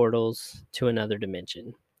multiple portals to another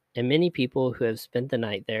dimension, and many people who have spent the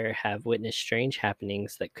night there have witnessed strange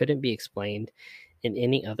happenings that couldn't be explained in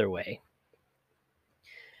any other way.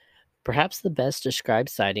 Perhaps the best described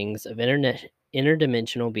sightings of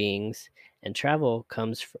interdimensional beings and travel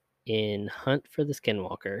comes in Hunt for the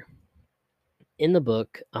Skinwalker. In the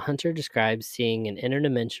book, a hunter describes seeing an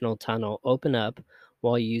interdimensional tunnel open up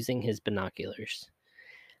while using his binoculars.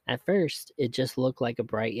 At first, it just looked like a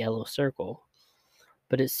bright yellow circle,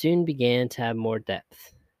 but it soon began to have more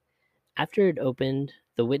depth. After it opened,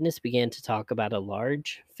 the witness began to talk about a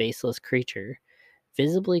large, faceless creature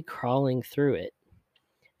visibly crawling through it,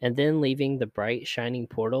 and then leaving the bright, shining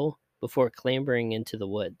portal before clambering into the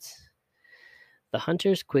woods. The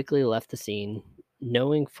hunters quickly left the scene,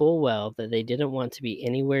 knowing full well that they didn't want to be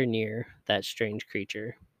anywhere near that strange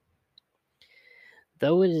creature.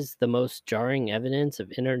 Though it is the most jarring evidence of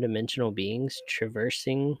interdimensional beings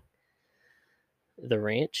traversing the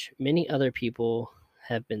ranch, many other people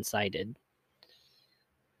have been cited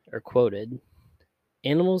or quoted.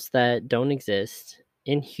 Animals that don't exist,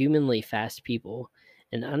 inhumanly fast people,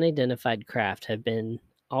 and unidentified craft have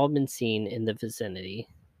all been seen in the vicinity.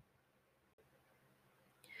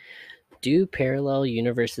 Do parallel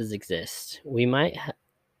universes exist? We might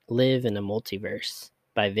live in a multiverse,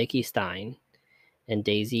 by Vicky Stein and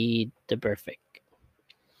Daisy DeBerfic.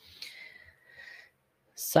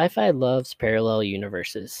 Sci-fi loves parallel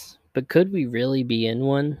universes, but could we really be in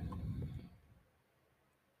one?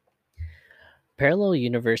 Parallel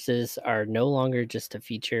universes are no longer just a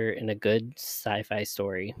feature in a good sci-fi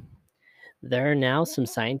story. There are now some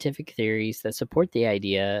scientific theories that support the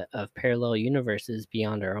idea of parallel universes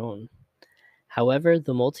beyond our own. However,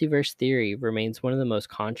 the multiverse theory remains one of the most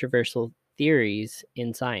controversial theories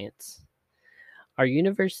in science. Our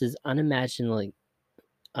universe is unimaginably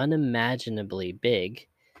big.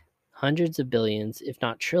 Hundreds of billions, if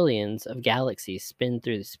not trillions, of galaxies spin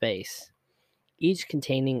through space, each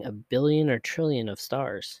containing a billion or trillion of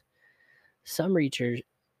stars. Some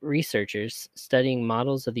researchers studying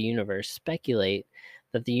models of the universe speculate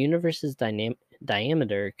that the universe's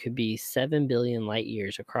diameter could be 7 billion light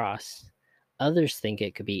years across. Others think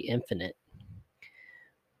it could be infinite.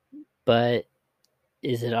 But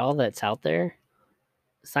is it all that's out there?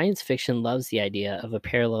 Science fiction loves the idea of a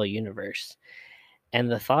parallel universe,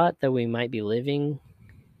 and the thought that we might be living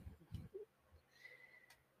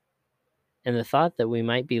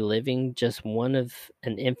just one of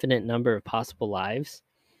an infinite number of possible lives.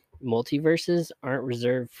 Multiverses aren't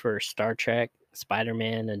reserved for Star Trek,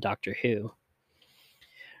 Spider-Man, and Doctor Who.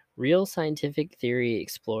 Real scientific theory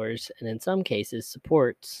explores, and in some cases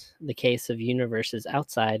supports, the case of universes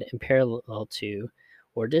outside and parallel to,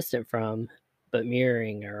 or distant from, but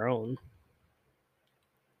mirroring our own.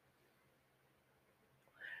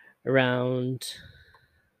 Around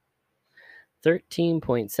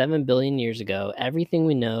 13.7 billion years ago, everything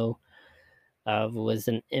we know of was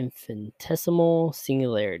an infinitesimal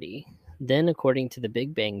singularity. Then, according to the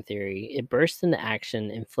Big Bang Theory, it burst into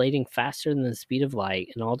action, inflating faster than the speed of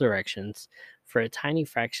light in all directions for a tiny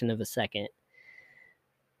fraction of a second.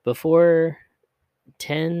 Before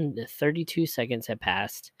 10 to 32 seconds had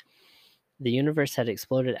passed, the universe had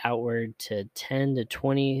exploded outward to 10 to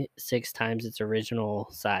 26 times its original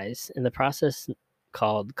size in the process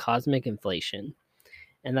called cosmic inflation.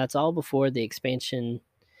 And that's all before the expansion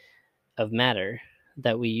of matter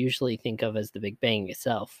that we usually think of as the Big Bang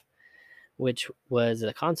itself, which was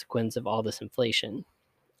a consequence of all this inflation.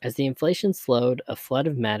 As the inflation slowed, a flood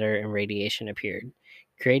of matter and radiation appeared,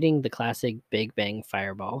 creating the classic Big Bang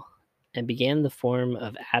fireball, and began the form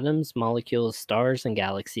of atoms, molecules, stars, and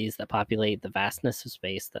galaxies that populate the vastness of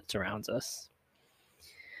space that surrounds us.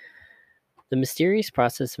 The mysterious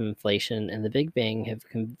process of inflation and the Big Bang have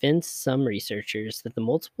convinced some researchers that the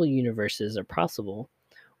multiple universes are possible,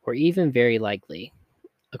 or even very likely.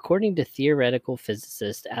 According to theoretical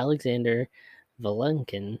physicist Alexander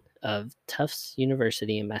Vilenkin of Tufts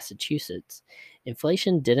University in Massachusetts,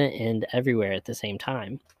 inflation didn't end everywhere at the same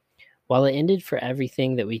time. While it ended for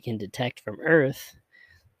everything that we can detect from Earth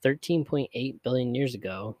 13.8 billion years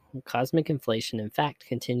ago, cosmic inflation in fact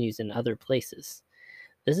continues in other places.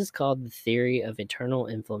 This is called the theory of eternal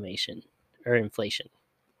inflation. And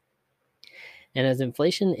as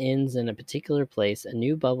inflation ends in a particular place, a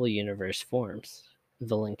new bubble universe forms,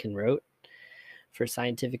 Vilenkin wrote for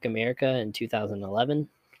Scientific America in 2011.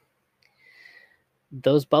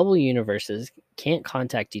 Those bubble universes can't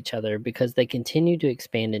contact each other because they continue to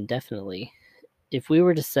expand indefinitely. If we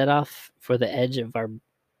were to set off for the edge of our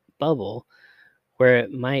bubble, where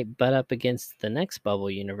it might butt up against the next bubble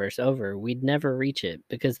universe over, we'd never reach it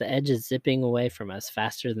because the edge is zipping away from us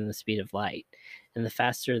faster than the speed of light and the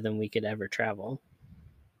faster than we could ever travel.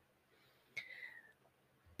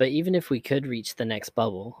 But even if we could reach the next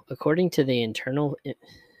bubble, according to the eternal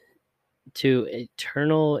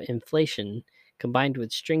inflation combined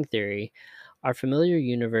with string theory, our familiar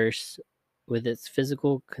universe with its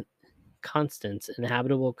physical constants and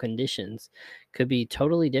habitable conditions could be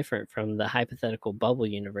totally different from the hypothetical bubble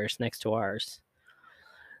universe next to ours.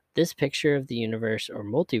 This picture of the universe, or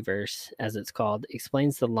multiverse as it's called,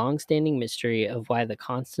 explains the long-standing mystery of why the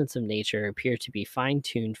constants of nature appear to be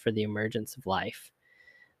fine-tuned for the emergence of life,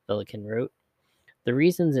 Vilenkin wrote. The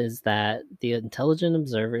reason is that the intelligent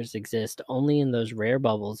observers exist only in those rare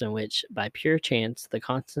bubbles in which, by pure chance, the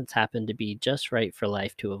constants happen to be just right for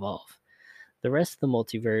life to evolve. The rest of the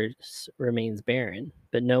multiverse remains barren,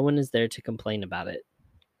 but no one is there to complain about it.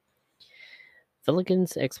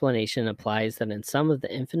 Vilenkin's explanation applies that in some of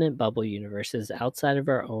the infinite bubble universes outside of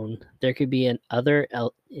our own, there could be other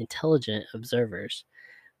intelligent observers,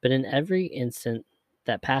 but in every instant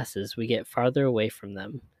that passes, we get farther away from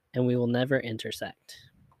them, and we will never intersect.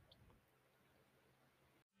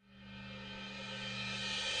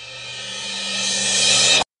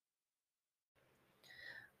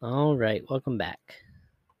 All right, welcome back.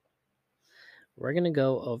 We're going to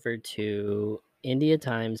go over to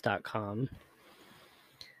indiatimes.com,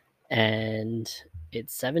 and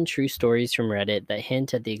it's 7 true stories from Reddit that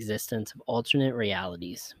hint at the existence of alternate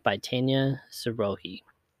realities by Tanya Sirohi.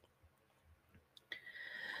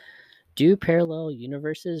 Do parallel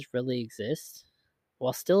universes really exist?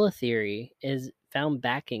 While still a theory, it has found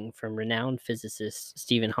backing from renowned physicist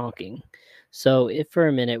Stephen Hawking. So, if for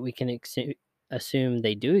a minute we can assume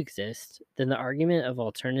they do exist, then the argument of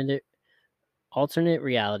alternate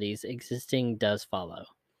realities existing does follow.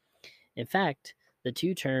 In fact, the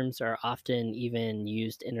two terms are often even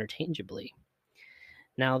used interchangeably.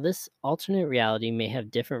 Now, this alternate reality may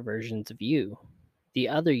have different versions of you. The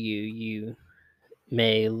other you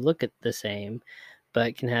may look at the same,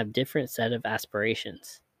 but can have different set of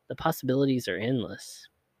aspirations. The possibilities are endless.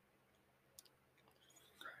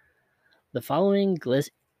 The following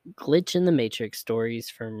glitch in the matrix stories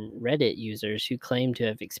from Reddit users who claim to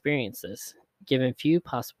have experienced this, given few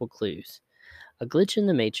possible clues. A glitch in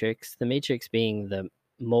the matrix being the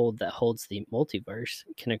mold that holds the multiverse,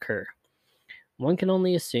 can occur. One can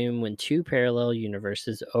only assume when two parallel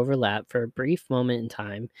universes overlap for a brief moment in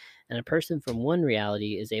time, and a person from one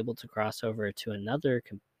reality is able to cross over to another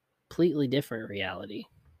completely different reality.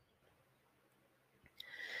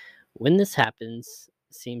 When this happens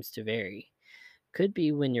seems to vary. Could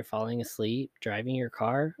be when you're falling asleep, driving your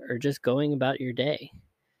car, or just going about your day.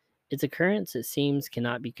 Its occurrence, it seems,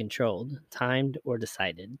 cannot be controlled, timed, or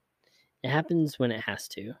decided. It happens when it has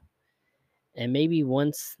to. And maybe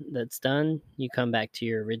once that's done, you come back to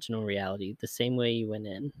your original reality the same way you went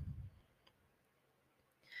in.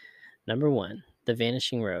 Number 1, The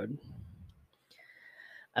Vanishing Road.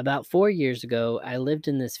 About 4 years ago, I lived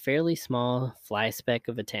in this fairly small fly speck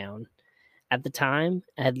of a town. At the time,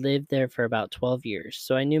 I had lived there for about 12 years,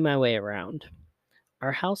 so I knew my way around.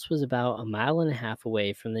 Our house was about a mile and a half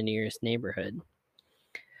away from the nearest neighborhood.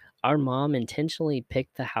 Our mom intentionally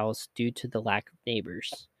picked the house due to the lack of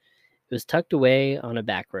neighbors. It was tucked away on a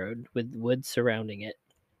back road with woods surrounding it.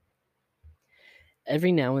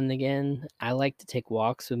 Every now and again, I liked to take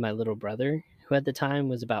walks with my little brother, who at the time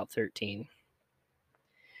was about 13.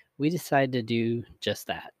 We decided to do just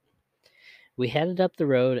that. We headed up the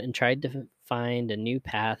road and tried to find a new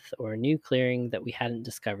path or a new clearing that we hadn't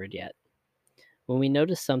discovered yet, when we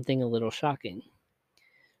noticed something a little shocking.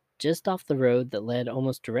 Just off the road that led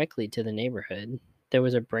almost directly to the neighborhood, there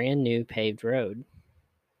was a brand new paved road.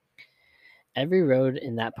 Every road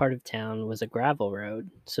in that part of town was a gravel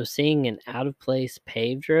road, so seeing an out of place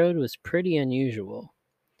paved road was pretty unusual.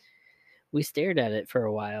 We stared at it for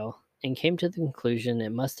a while and came to the conclusion it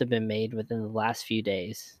must have been made within the last few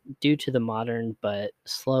days due to the modern but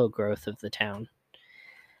slow growth of the town.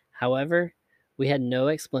 However, we had no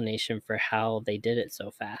explanation for how they did it so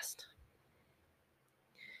fast.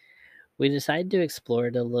 We decided to explore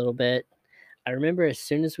it a little bit. I remember as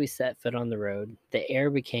soon as we set foot on the road, the air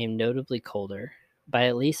became notably colder, by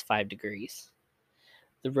at least 5 degrees.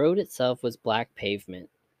 The road itself was black pavement,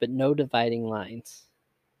 but no dividing lines.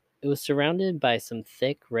 It was surrounded by some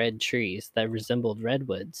thick red trees that resembled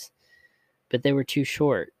redwoods, but they were too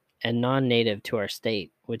short and non native to our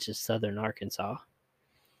state, which is southern Arkansas.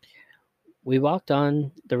 We walked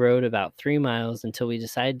on the road about 3 miles until we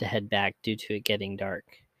decided to head back due to it getting dark.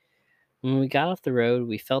 When we got off the road,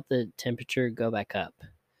 we felt the temperature go back up,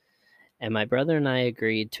 and my brother and I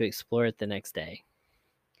agreed to explore it the next day.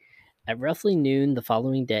 At roughly noon the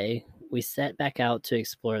following day, we set back out to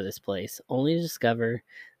explore this place, only to discover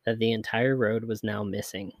that the entire road was now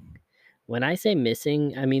missing. When I say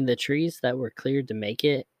missing, I mean the trees that were cleared to make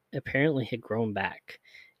it apparently had grown back,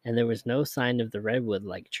 and there was no sign of the redwood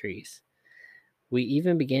like trees. We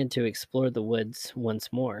even began to explore the woods once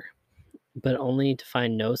more, but only to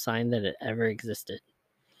find no sign that it ever existed.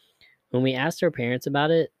 When we asked our parents about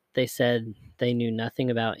it, they said they knew nothing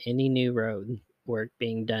about any new road work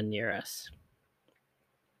being done near us.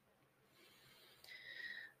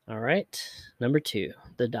 All right, number 2,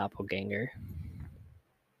 the doppelganger.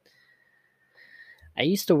 I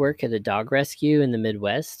used to work at a dog rescue in the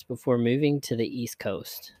Midwest before moving to the East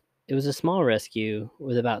Coast. It was a small rescue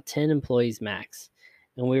with about 10 employees max,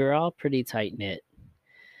 and we were all pretty tight knit.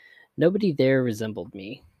 Nobody there resembled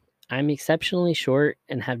me. I'm exceptionally short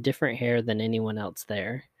and have different hair than anyone else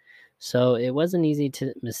there, so it wasn't easy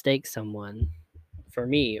to mistake someone for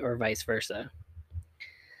me or vice versa.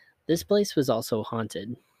 This place was also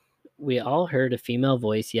haunted. We all heard a female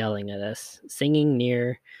voice yelling at us, singing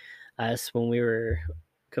near us when we were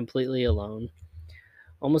completely alone.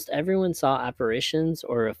 Almost everyone saw apparitions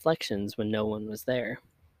or reflections when no one was there.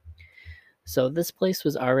 So this place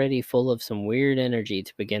was already full of some weird energy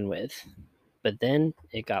to begin with, but then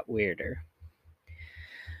it got weirder.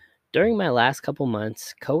 During my last couple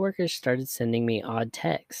months, coworkers started sending me odd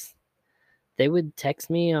texts. They would text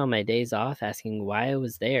me on my days off asking why I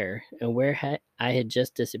was there and where I had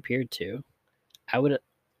just disappeared to. I would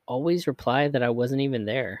always reply that I wasn't even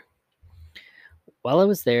there. While I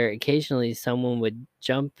was there, occasionally someone would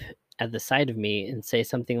jump at the sight of me and say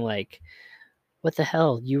something like, "What the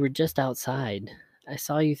hell? You were just outside. I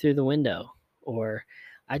saw you through the window." Or,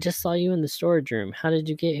 "I just saw you in the storage room. How did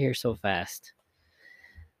you get here so fast?"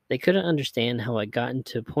 They couldn't understand how I'd gotten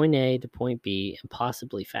to point A to point B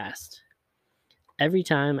impossibly fast. Every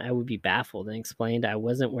time I would be baffled and explained I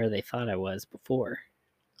wasn't where they thought I was before.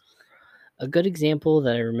 A good example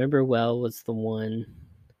that I remember well was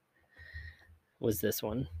this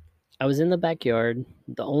one. I was in the backyard.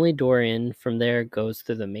 The only door in from there goes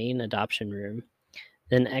through the main adoption room,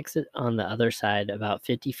 then exit on the other side about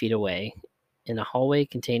 50 feet away in a hallway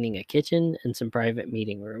containing a kitchen and some private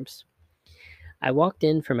meeting rooms. I walked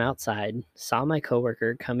in from outside, saw my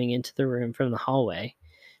coworker coming into the room from the hallway.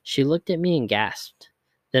 She looked at me and gasped,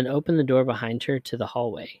 then opened the door behind her to the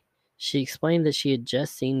hallway. She explained that she had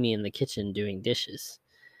just seen me in the kitchen doing dishes.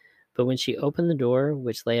 But when she opened the door,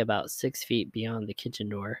 which lay about 6 feet beyond the kitchen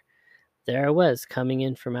door, there I was coming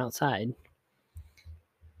in from outside.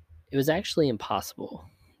 It was actually impossible.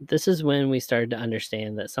 This is when we started to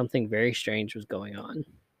understand that something very strange was going on.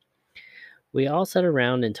 We all sat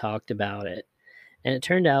around and talked about it, and it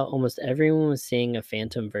turned out almost everyone was seeing a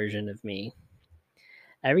phantom version of me.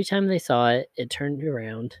 Every time they saw it, it turned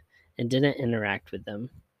around and didn't interact with them.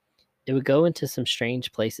 It would go into some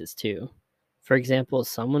strange places too. For example,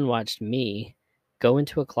 someone watched me go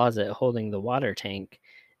into a closet holding the water tank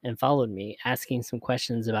and followed me, asking some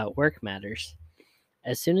questions about work matters.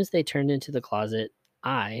 As soon as they turned into the closet,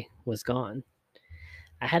 I was gone.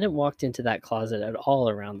 I hadn't walked into that closet at all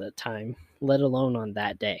around that time, let alone on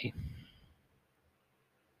that day.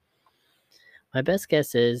 My best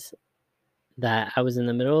guess is that I was in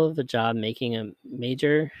the middle of a job making a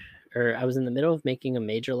major, or I was in the middle of making a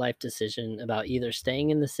major life decision about either staying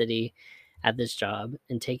in the city at this job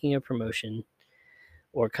and taking a promotion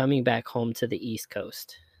or coming back home to the East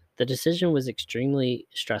Coast. The decision was extremely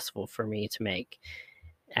stressful for me to make,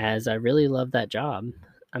 as I really loved that job.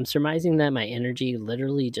 I'm surmising that my energy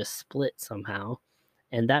literally just split somehow,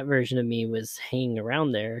 and that version of me was hanging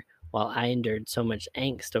around there while I endured so much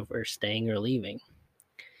angst over staying or leaving.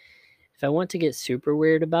 If I want to get super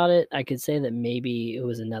weird about it, I could say that maybe it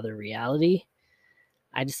was another reality.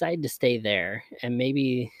 I decided to stay there, and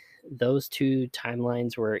maybe those two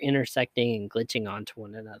timelines were intersecting and glitching onto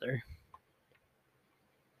one another.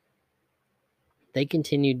 They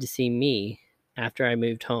continued to see me after I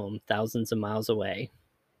moved home thousands of miles away.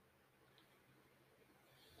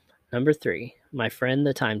 Number 3, my friend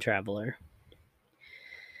the time traveler.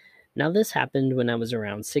 Now, this happened when I was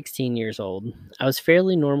around 16 years old. I was a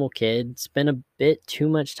fairly normal kid, spent a bit too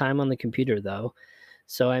much time on the computer though,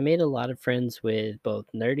 so I made a lot of friends with both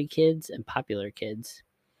nerdy kids and popular kids.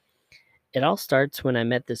 It all starts when I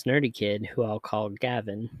met this nerdy kid who I'll call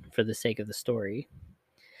Gavin for the sake of the story.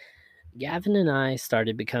 Gavin and I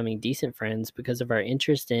started becoming decent friends because of our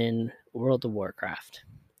interest in World of Warcraft.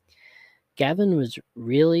 Gavin was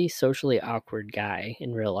really socially awkward guy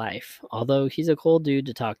in real life, although he's a cool dude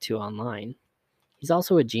to talk to online. He's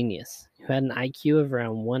also a genius who had an IQ of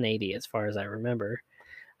around 180 as far as I remember.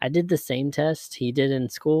 I did the same test he did in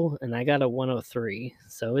school and I got a 103,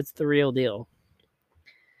 so it's the real deal.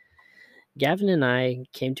 Gavin and I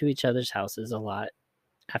came to each other's houses a lot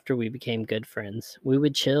after we became good friends. We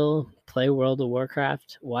would chill, play World of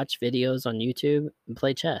Warcraft, watch videos on YouTube, and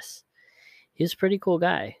play chess. He was a pretty cool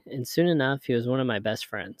guy, and soon enough, he was one of my best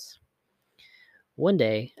friends. One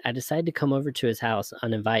day, I decided to come over to his house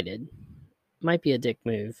uninvited. Might be a dick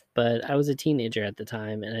move, but I was a teenager at the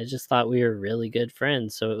time, and I just thought we were really good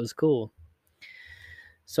friends, so it was cool.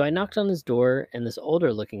 So I knocked on his door, and this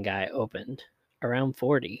older looking guy opened, around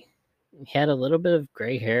 40. He had a little bit of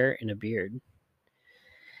gray hair and a beard.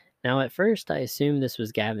 Now, at first, I assumed this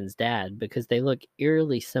was Gavin's dad because they look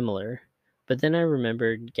eerily similar, but then I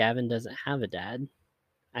remembered Gavin doesn't have a dad.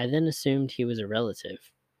 I then assumed he was a relative.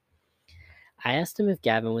 I asked him if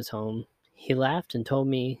Gavin was home. He laughed and told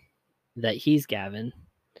me that he's Gavin.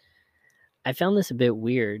 I found this a bit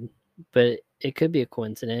weird, but it could be a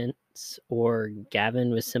coincidence, or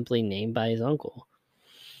Gavin was simply named by his uncle.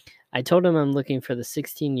 I told him I'm looking for the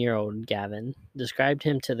 16-year-old Gavin, described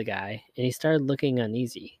him to the guy, and he started looking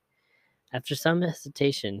uneasy. After some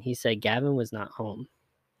hesitation, he said Gavin was not home.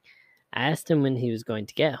 I asked him when he was going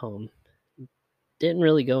to get home. Didn't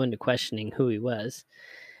really go into questioning who he was,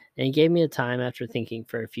 and he gave me a time after thinking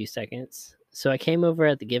for a few seconds. So I came over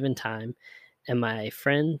at the given time, and my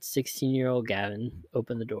friend, 16-year-old Gavin,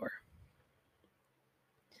 opened the door.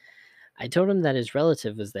 I told him that his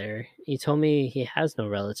relative was there. He told me he has no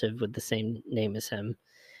relative with the same name as him.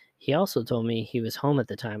 He also told me he was home at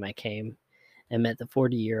the time I came and met the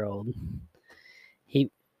 40-year-old.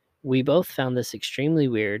 We both found this extremely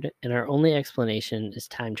weird, and our only explanation is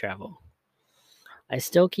time travel. I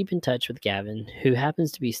still keep in touch with Gavin, who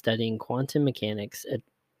happens to be studying quantum mechanics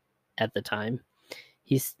at the time.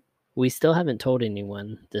 We still haven't told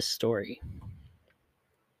anyone this story.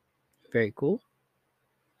 Very cool.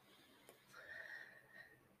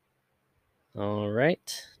 All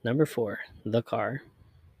right, number 4, the car.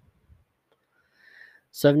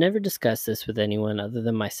 So I've never discussed this with anyone other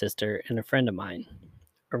than my sister and a friend of mine.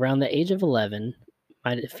 Around the age of 11,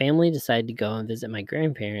 my family decided to go and visit my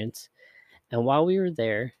grandparents, and while we were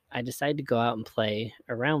there, I decided to go out and play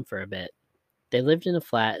around for a bit. They lived in a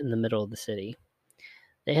flat in the middle of the city.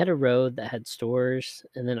 They had a road that had stores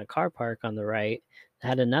and then a car park on the right that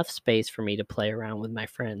had enough space for me to play around with my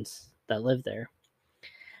friends that lived there.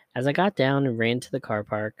 As I got down and ran to the car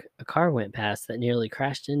park, a car went past that nearly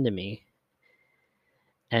crashed into me.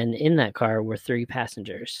 And in that car were 3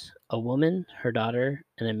 passengers, a woman, her daughter,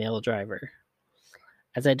 and a male driver.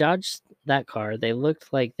 As I dodged that car, they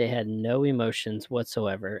looked like they had no emotions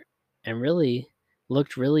whatsoever and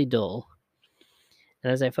looked really dull.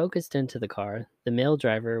 And as I focused into the car, the male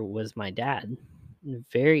driver was my dad,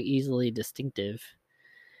 very easily distinctive.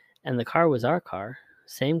 And the car was our car,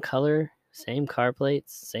 same color, same car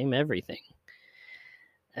plates, same everything.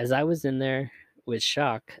 As I was in there with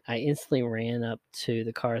shock, I instantly ran up to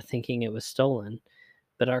the car thinking it was stolen,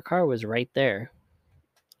 but our car was right there.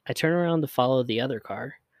 I turn around to follow the other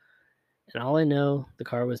car, and all I know, the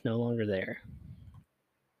car was no longer there.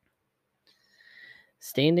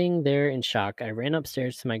 Standing there in shock, I ran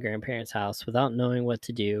upstairs to my grandparents' house without knowing what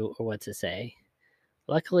to do or what to say.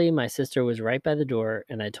 Luckily, my sister was right by the door,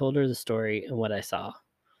 and I told her the story and what I saw.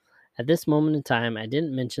 At this moment in time, I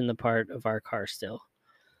didn't mention the part of our car still.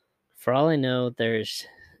 For all I know,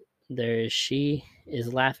 she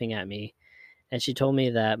is laughing at me, and she told me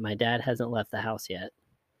that my dad hasn't left the house yet.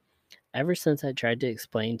 Ever since I tried to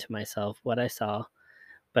explain to myself what I saw,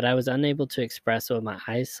 but I was unable to express what my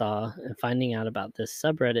eyes saw, and finding out about this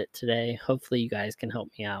subreddit today, hopefully you guys can help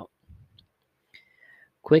me out.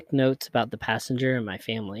 Quick notes about the passenger and my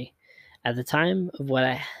family. At the time of what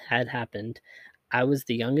had happened, I was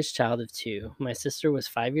the youngest child of two. My sister was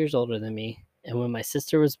 5 years older than me, and when my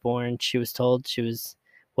sister was born, she was told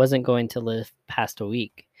wasn't going to live past a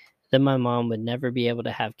week. Then my mom would never be able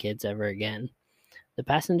to have kids ever again. The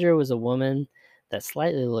passenger was a woman that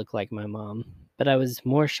slightly looked like my mom, but I was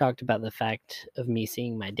more shocked about the fact of me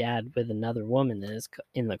seeing my dad with another woman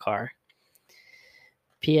in the car.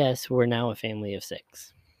 P.S. We're now a family of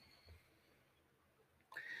 6.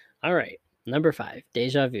 All right, number 5,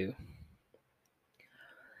 deja vu.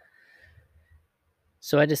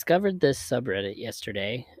 So I discovered this subreddit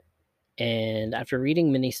yesterday, and after reading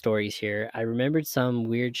many stories here, I remembered some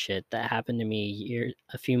weird shit that happened to me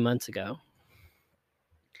a few months ago.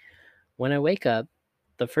 When I wake up,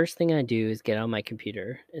 the first thing I do is get on my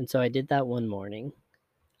computer, and so I did that one morning.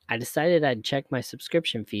 I decided I'd check my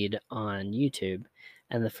subscription feed on YouTube,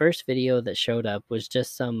 and the first video that showed up was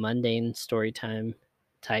just some mundane storytime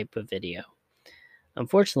type of video.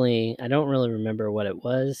 Unfortunately, I don't really remember what it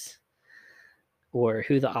was or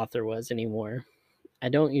who the author was anymore. I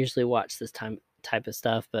don't usually watch this type of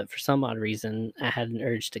stuff, but for some odd reason, I had an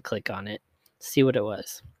urge to click on it to see what it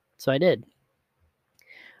was. So I did.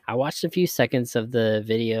 I watched a few seconds of the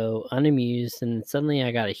video unamused, and suddenly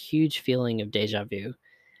I got a huge feeling of deja vu.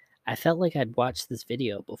 I felt like I'd watched this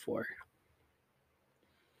video before.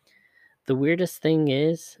 The weirdest thing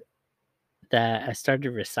is that I started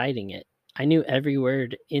reciting it. I knew every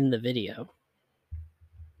word in the video.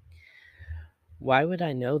 Why would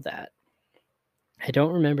I know that? I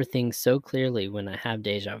don't remember things so clearly when I have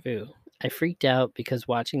deja vu. I freaked out because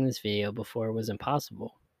watching this video before was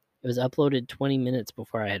impossible. It was uploaded 20 minutes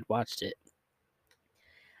before I had watched it.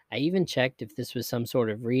 I even checked if this was some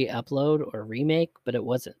sort of re-upload or remake, but it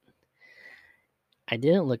wasn't. I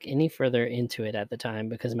didn't look any further into it at the time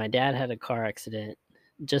because my dad had a car accident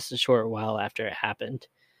just a short while after it happened.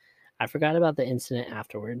 I forgot about the incident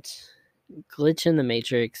afterwards. Glitch in the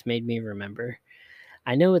Matrix made me remember.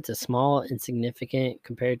 I know it's a small, insignificant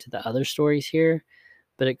compared to the other stories here,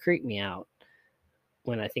 but it creeped me out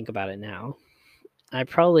when I think about it now. I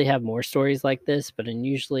probably have more stories like this, but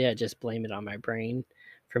usually I just blame it on my brain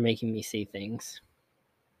for making me see things.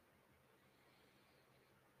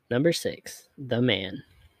 Number 6, The Man.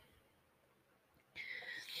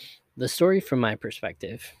 The story from my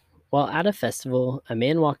perspective. While at a festival, a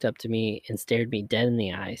man walked up to me and stared me dead in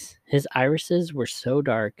the eyes. His irises were so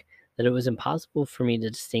dark that it was impossible for me to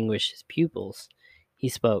distinguish his pupils. He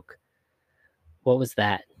spoke. "What was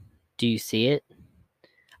that? Do you see it?"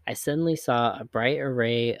 I suddenly saw a bright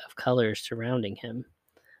array of colors surrounding him,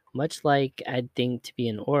 much like I'd think to be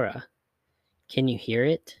an aura. "Can you hear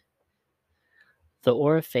it?" The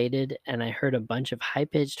aura faded, and I heard a bunch of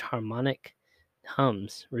high-pitched harmonic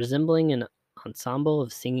hums resembling an ensemble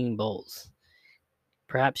of singing bowls.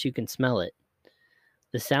 "Perhaps you can smell it."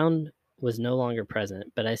 The sound was no longer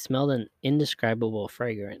present, but I smelled an indescribable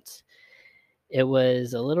fragrance. It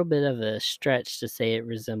was a little bit of a stretch to say it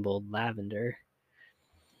resembled lavender.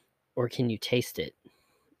 "Or can you taste it?"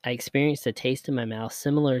 I experienced a taste in my mouth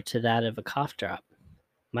similar to that of a cough drop.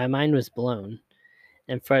 My mind was blown,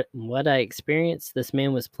 and from what I experienced, this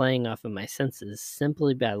man was playing off of my senses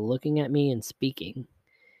simply by looking at me and speaking.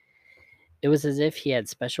 It was as if he had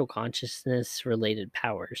special consciousness-related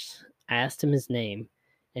powers. I asked him his name,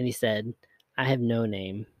 and he said, "I have no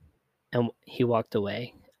name," and he walked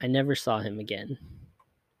away. I never saw him again.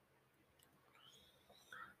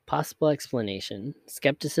 Possible explanation.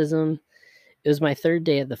 Skepticism. It was my 3rd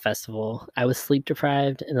day at the festival. I was sleep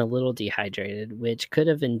deprived and a little dehydrated, which could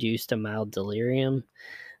have induced a mild delirium.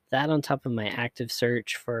 That on top of my active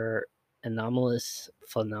search for anomalous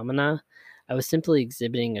phenomena, I was simply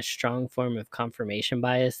exhibiting a strong form of confirmation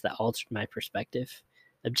bias that altered my perspective.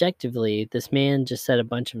 Objectively, this man just said a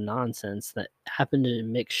bunch of nonsense that happened to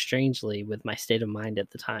mix strangely with my state of mind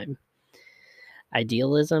at the time.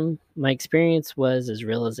 Idealism. My experience was as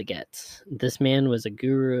real as it gets. This man was a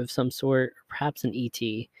guru of some sort, or perhaps an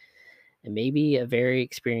ET, and maybe a very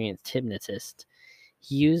experienced hypnotist.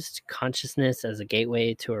 He used consciousness as a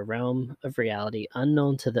gateway to a realm of reality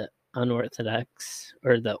unknown to the unorthodox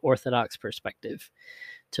or the orthodox perspective.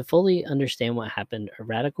 To fully understand what happened, a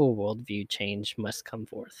radical worldview change must come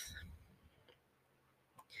forth.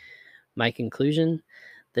 My conclusion: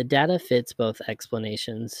 the data fits both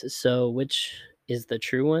explanations, so which is the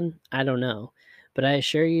true one? I don't know, but I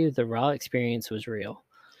assure you the raw experience was real.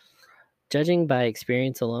 Judging by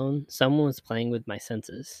experience alone, someone was playing with my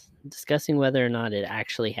senses. Discussing whether or not it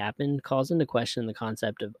actually happened calls into question the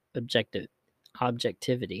concept of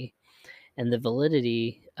objectivity and the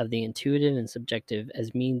validity of the intuitive and subjective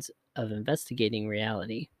as means of investigating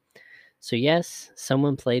reality. So, yes,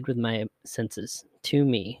 someone played with my senses to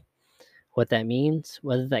me. What that means,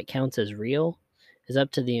 whether that counts as real, is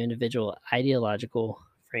up to the individual ideological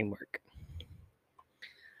framework.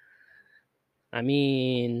 I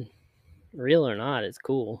mean, real or not, it's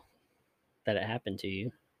cool that it happened to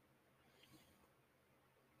you.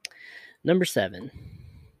 Number 7,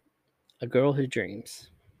 A Girl Who Dreams.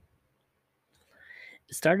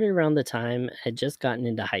 It started around the time I had just gotten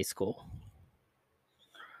into high school.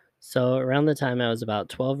 So around the time I was about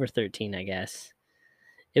 12 or 13, I guess.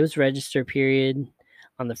 It was register period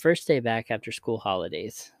on the first day back after school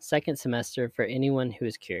holidays, second semester for anyone who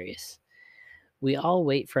is curious. We all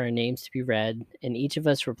wait for our names to be read, and each of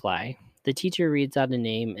us reply. The teacher reads out a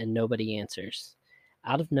name, and nobody answers.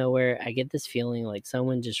 Out of nowhere, I get this feeling like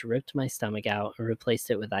someone just ripped my stomach out and replaced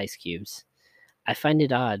it with ice cubes. I find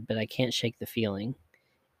it odd, but I can't shake the feeling.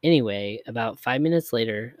 Anyway, about 5 minutes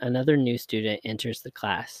later, another new student enters the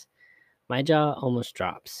class. My jaw almost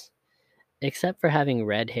drops. Except for having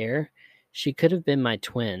red hair, she could have been my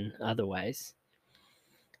twin otherwise.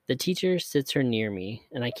 The teacher sits her near me,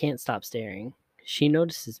 and I can't stop staring. She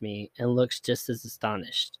notices me and looks just as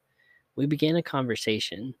astonished. We begin a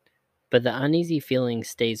conversation, but the uneasy feeling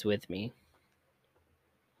stays with me.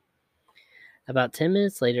 About 10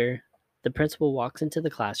 minutes later, the principal walks into the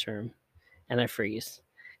classroom, and I freeze.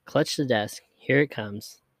 Clutch the desk. Here it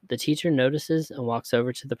comes. The teacher notices and walks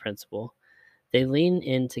over to the principal. They lean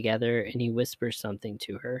in together, and he whispers something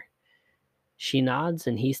to her. She nods,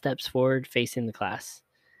 and he steps forward, facing the class.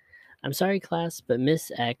 I'm sorry, class, but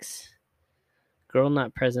Miss X, girl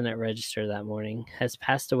not present at register that morning, has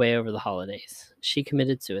passed away over the holidays. She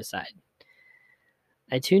committed suicide.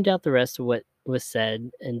 I tuned out the rest of what was said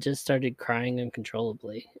and just started crying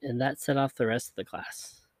uncontrollably, and that set off the rest of the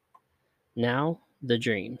class. Now, the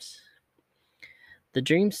dreams. The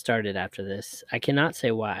dreams started after this. I cannot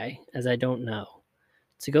say why, as I don't know.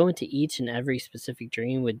 To go into each and every specific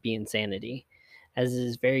dream would be insanity, as it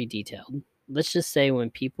is very detailed. Let's just say when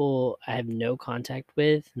people I have no contact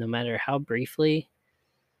with, no matter how briefly,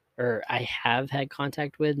 or I have had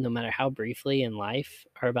contact with, no matter how briefly in life,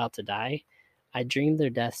 are about to die, I dream their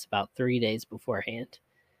deaths about 3 days beforehand.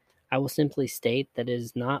 I will simply state that it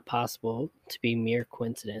is not possible to be mere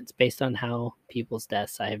coincidence based on how people's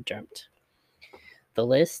deaths I have dreamt. The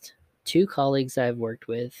list: 2 colleagues I have worked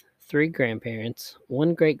with, 3 grandparents,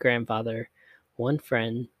 1 great grandfather, 1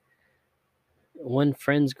 friend, 1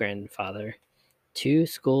 friend's grandfather, 2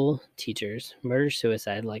 school teachers, murder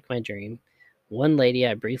suicide like my dream, 1 lady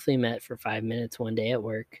I briefly met for 5 minutes one day at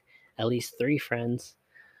work, at least 3 friends,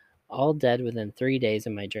 all dead within 3 days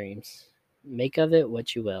in my dreams. Make of it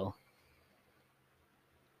what you will.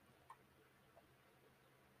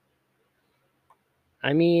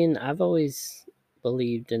 I mean, I've always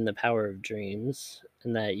believed in the power of dreams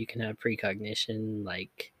and that you can have precognition,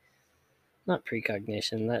 like, not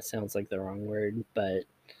precognition, that sounds like the wrong word, but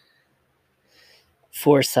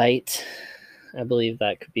foresight. I believe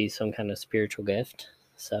that could be some kind of spiritual gift.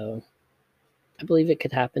 So I believe it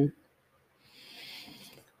could happen.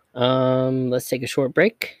 Let's take a short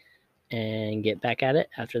break and get back at it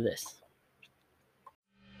after this.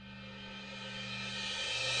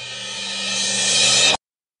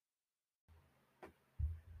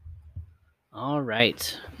 All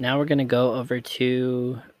right, now we're going to go over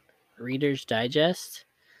to Reader's Digest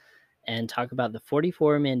and talk about the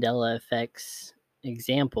 44 Mandela effects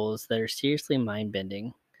examples that are seriously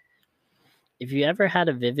mind-bending. If you ever had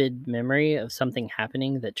a vivid memory of something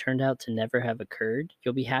happening that turned out to never have occurred,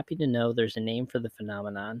 you'll be happy to know there's a name for the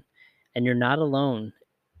phenomenon, and you're not alone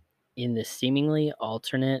in this seemingly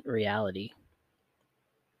alternate reality.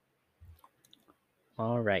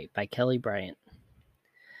 All right, by Kelly Bryant.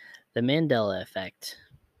 The Mandela Effect.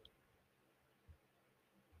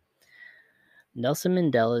 Nelson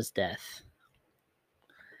Mandela's death.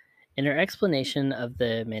 In her explanation of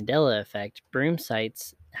the Mandela Effect, Broom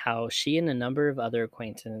cites how she and a number of other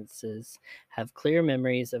acquaintances have clear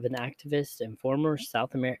memories of an activist and former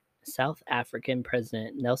South South African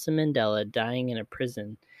President Nelson Mandela dying in a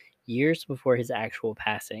prison years before his actual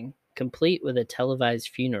passing, complete with a televised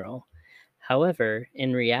funeral. However,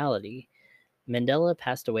 in reality, Mandela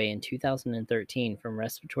passed away in 2013 from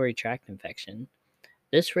respiratory tract infection.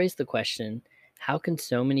 This raised the question, how can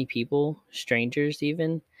so many people, strangers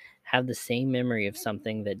even, have the same memory of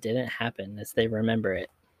something that didn't happen as they remember it?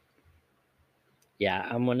 Yeah,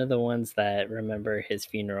 I'm one of the ones that remember his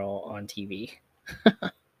funeral on TV.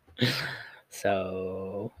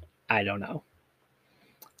 So, I don't know.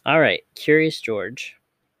 All right, Curious George.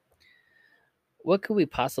 What could we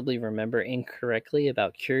possibly remember incorrectly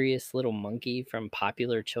about Curious Little Monkey from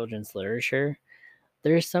popular children's literature?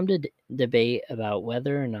 There is some debate about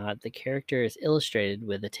whether or not the character is illustrated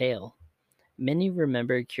with a tail. Many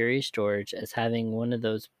remember Curious George as having one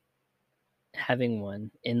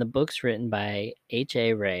in the books written by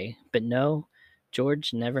H.A. Rey, but no,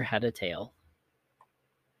 George never had a tail.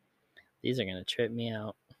 These are going to trip me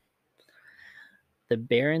out. The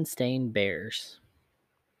Berenstain Bears.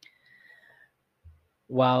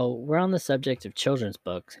 While we're on the subject of children's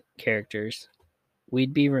book characters,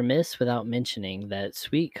 we'd be remiss without mentioning that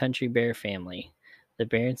sweet country bear family, the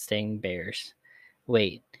Berenstain Bears.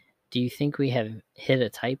 Wait, do you think we have hit a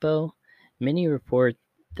typo? Many report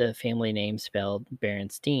the family name spelled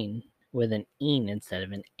Berenstein with an "een" instead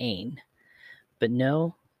of an "ain." But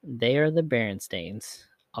no, they are the Berenstains.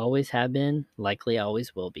 Always have been, likely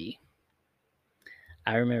always will be.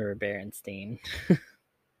 I remember Berenstein.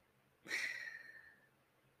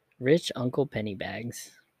 Rich Uncle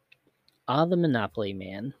Pennybags. Ah, the Monopoly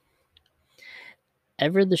Man.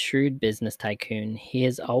 Ever the shrewd business tycoon, he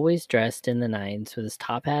is always dressed in the nines with his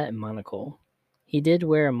top hat and monocle. He did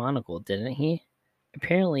wear a monocle, didn't he?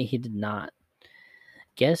 Apparently he did not.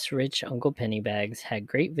 Guess rich Uncle Pennybags had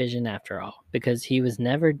great vision after all, because he was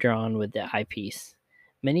never drawn with the eyepiece.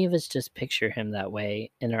 Many of us just picture him that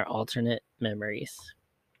way in our alternate memories.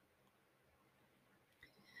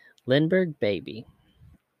 Lindbergh Baby.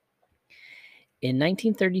 In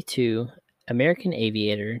 1932, American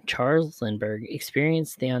aviator Charles Lindbergh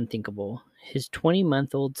experienced the unthinkable. His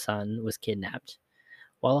 20-month-old son was kidnapped.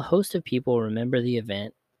 While a host of people remember the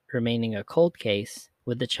event remaining a cold case,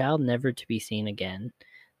 with the child never to be seen again,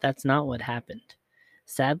 that's not what happened.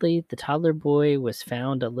 Sadly, the toddler boy was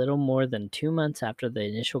found a little more than 2 months after the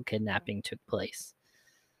initial kidnapping took place.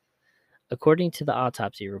 According to the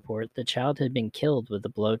autopsy report, the child had been killed with a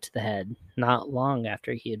blow to the head, not long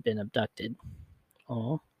after he had been abducted.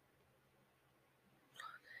 Oh.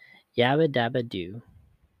 Yabba Dabba Doo.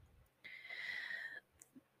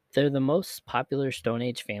 They're the most popular Stone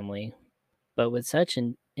Age family, but with such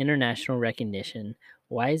an international recognition,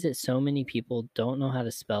 why is it so many people don't know how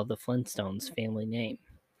to spell the Flintstones family name?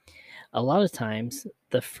 A lot of times,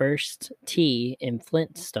 the first T in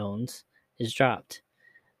Flintstones is dropped,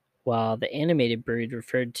 while the animated breed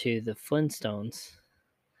referred to the Flintstones.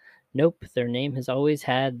 Nope, their name has always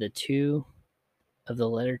had the 2 of the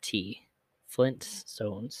letter T,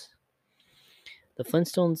 Flintstones. The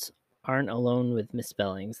Flintstones aren't alone with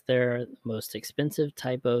misspellings. They're the most expensive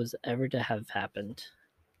typos ever to have happened.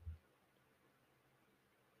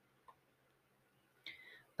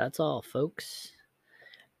 That's all, folks.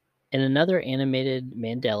 In another animated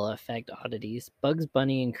Mandela Effect oddities, Bugs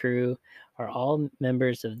Bunny and crew are all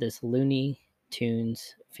members of this Looney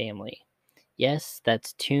Tunes family. Yes,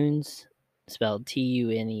 that's Tunes spelled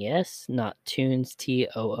Tunes, not Tunes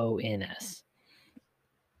Toons.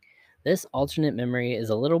 This alternate memory is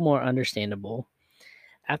a little more understandable.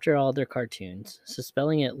 After all, they're cartoons, so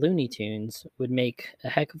spelling it Looney Tunes would make a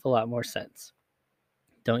heck of a lot more sense.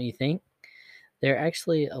 Don't you think? There's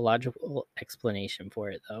actually a logical explanation for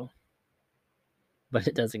it, though. But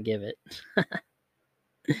it doesn't give it.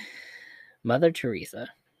 Mother Teresa.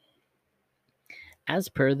 As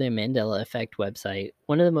per the Mandela Effect website,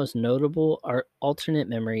 one of the most notable alternate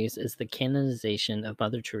memories is the canonization of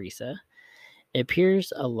Mother Teresa. It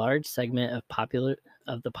appears a large segment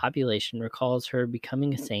of the population recalls her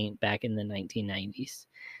becoming a saint back in the 1990s.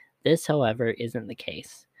 This, however, isn't the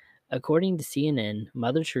case. According to CNN,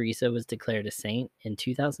 Mother Teresa was declared a saint in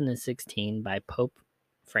 2016 by Pope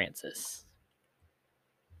Francis.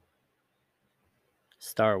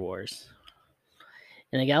 Star Wars.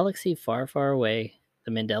 In a galaxy far, far away,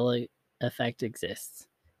 the Mandela Effect exists.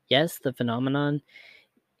 Yes, the phenomenon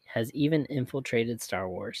has even infiltrated Star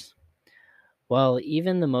Wars. While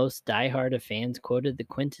even the most diehard of fans quoted the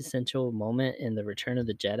quintessential moment in The Return of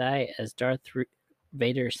the Jedi as Darth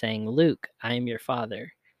Vader saying, "Luke, I am your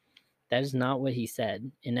father," that is not what he said.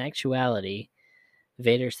 In actuality,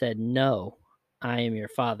 Vader said, "No, I am your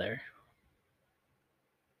father."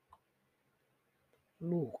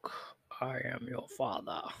 Luke, I am your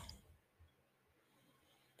father.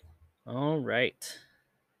 All right.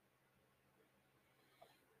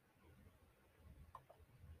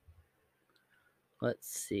 Let's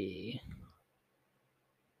see.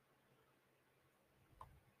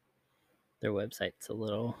 Their website's a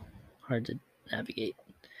little hard to navigate.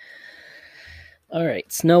 All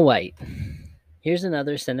right, Snow White. Here's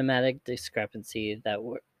another cinematic discrepancy that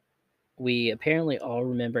we apparently all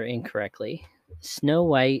remember incorrectly. Snow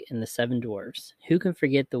White and the Seven Dwarfs. Who can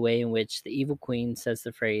forget the way in which the evil queen says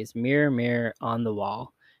the phrase, "Mirror, mirror on the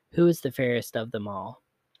wall, who is the fairest of them all?"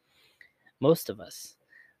 Most of us.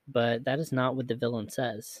 But that is not what the villain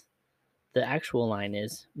says. The actual line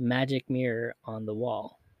is, "Magic mirror on the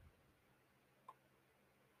wall."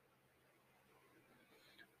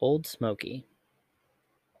 Old Smoky.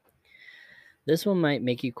 This one might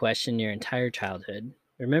make you question your entire childhood.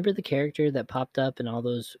 Remember the character that popped up in all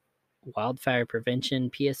those wildfire prevention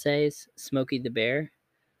PSAs, Smokey the Bear?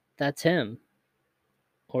 That's him.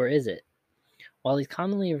 Or is it? While he's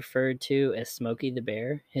commonly referred to as Smokey the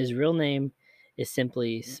Bear, his real name is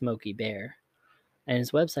simply Smokey Bear, and his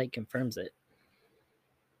website confirms it.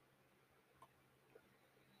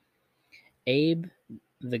 Abe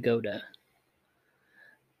Vigoda.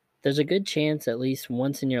 There's a good chance at least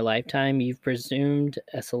once in your lifetime you've presumed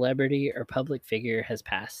a celebrity or public figure has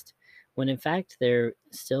passed, when in fact they're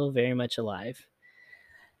still very much alive.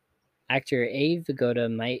 Actor Abe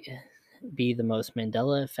Vigoda might be the most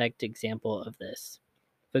Mandela effect example of this.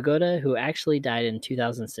 Vigoda, who actually died in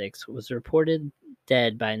 2006, was reported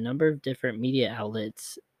dead by a number of different media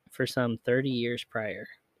outlets for some 30 years prior.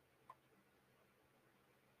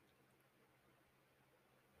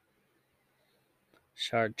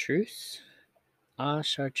 Chartreuse? Ah,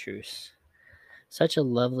 chartreuse. Such a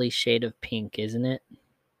lovely shade of pink, isn't it?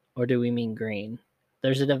 Or do we mean green?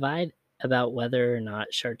 There's a divide about whether or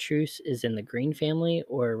not chartreuse is in the green family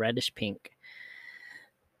or reddish pink.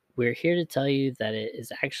 We're here to tell you that it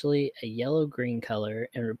is actually a yellow-green color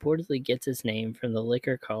and reportedly gets its name from the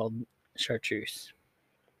liquor called chartreuse.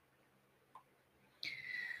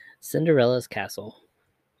 Cinderella's Castle.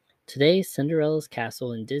 Today, Cinderella's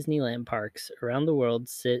Castle in Disneyland parks around the world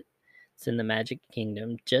sits in the Magic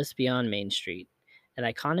Kingdom just beyond Main Street, an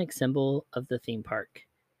iconic symbol of the theme park.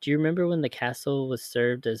 Do you remember when the castle was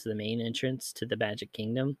served as the main entrance to the Magic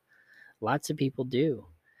Kingdom? Lots of people do.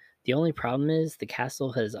 The only problem is the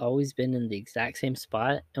castle has always been in the exact same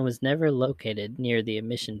spot and was never located near the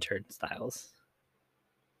admission turnstiles.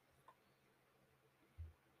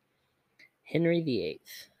 Henry VIII.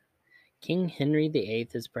 King Henry VIII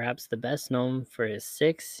is perhaps the best known for his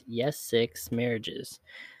 6 marriages,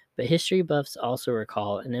 but history buffs also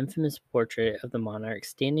recall an infamous portrait of the monarch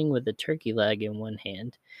standing with a turkey leg in one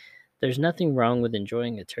hand. There's nothing wrong with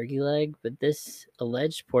enjoying a turkey leg, but this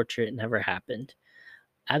alleged portrait never happened.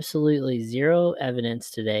 Absolutely zero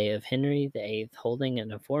evidence today of Henry VIII holding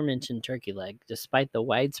an aforementioned turkey leg, despite the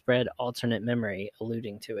widespread alternate memory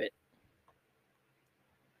alluding to it.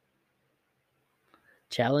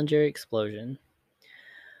 Challenger explosion.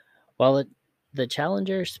 While the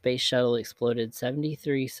Challenger space shuttle exploded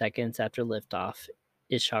 73 seconds after liftoff,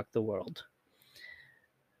 it shocked the world.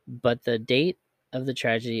 But the date of the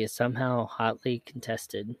tragedy is somehow hotly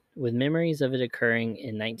contested, with memories of it occurring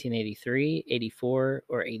in 1983, 84,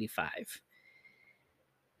 or 85.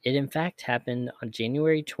 It in fact happened on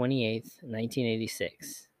January 28,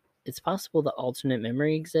 1986. It's possible the alternate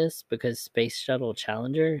memory exists because Space Shuttle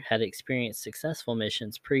Challenger had experienced successful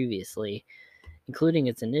missions previously, including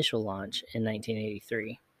its initial launch in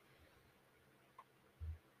 1983.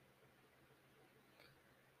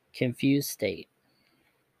 Confused state.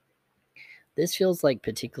 This feels like a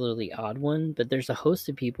particularly odd one, but there's a host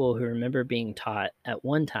of people who remember being taught at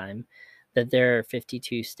one time that there are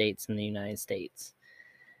 52 states in the United States,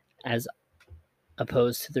 as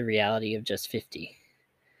opposed to the reality of just 50.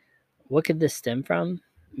 What could this stem from?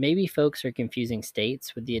 Maybe folks are confusing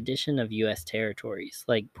states with the addition of U.S. territories,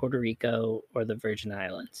 like Puerto Rico or the Virgin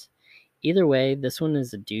Islands. Either way, this one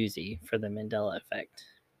is a doozy for the Mandela effect.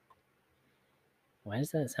 Why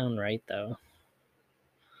does that sound right, though?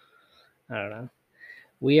 I don't know.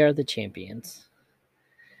 We are the champions.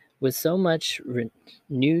 With so much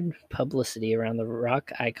renewed publicity around the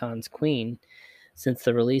rock icon's queen since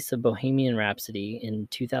the release of Bohemian Rhapsody in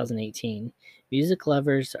 2018, music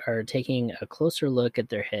lovers are taking a closer look at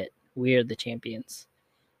their hit, We Are the Champions.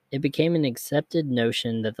 It became an accepted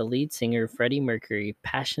notion that the lead singer, Freddie Mercury,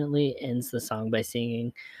 passionately ends the song by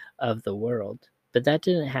singing of the world, but that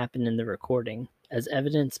didn't happen in the recording, as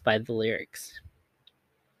evidenced by the lyrics.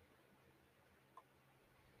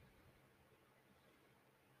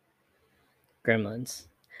 Gremlins.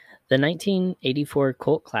 The 1984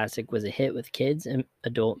 cult classic was a hit with kids and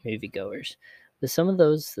adult moviegoers, but some of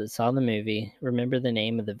those that saw the movie remember the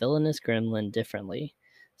name of the villainous gremlin differently.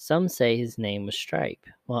 Some say his name was Stripe,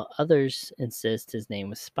 while others insist his name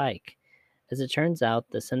was Spike. As it turns out,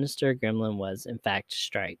 the sinister gremlin was, in fact,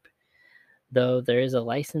 Stripe, though there is a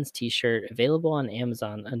licensed t-shirt available on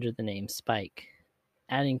Amazon under the name Spike,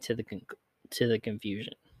 adding to the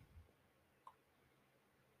confusion.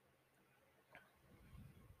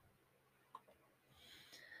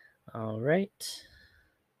 All right.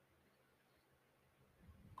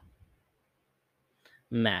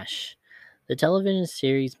 MASH. The television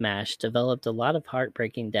series MASH developed a lot of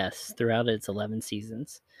heartbreaking deaths throughout its 11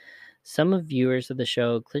 seasons. Some of viewers of the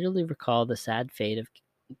show clearly recall the sad fate of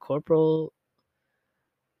Corporal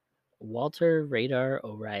Walter Radar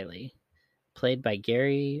O'Reilly, played by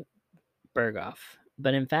Gary Berghoff.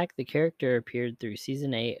 But in fact, the character appeared through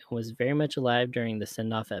season 8 and was very much alive during the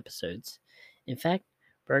send-off episodes. In fact,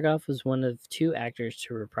 Berghoff was one of 2 actors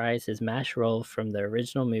to reprise his MASH role from the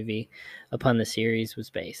original movie upon the series was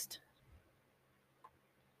based.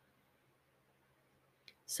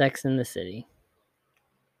 Sex and the City.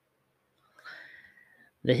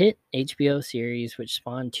 The hit HBO series, which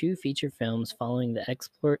spawned 2 feature films following the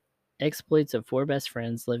exploits of 4 best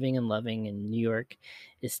friends living and loving in New York,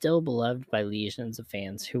 is still beloved by legions of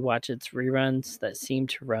fans who watch its reruns that seem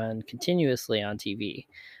to run continuously on TV.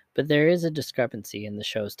 But there is a discrepancy in the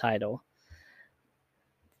show's title.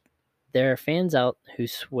 There are fans out who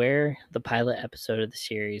swear the pilot episode of the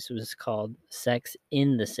series was called Sex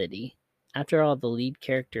in the City. After all, the lead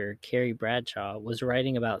character, Carrie Bradshaw, was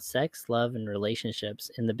writing about sex, love, and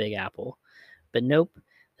relationships in the Big Apple. But nope,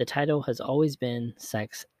 the title has always been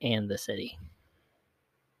Sex and the City.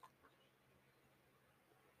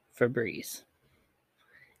 Febreze.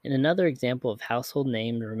 In another example of household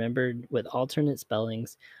name remembered with alternate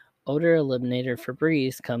spellings, odor eliminator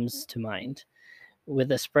Febreze comes to mind.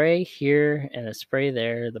 With a spray here and a spray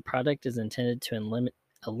there, the product is intended to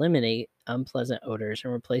eliminate unpleasant odors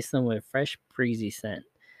and replace them with fresh, breezy scent.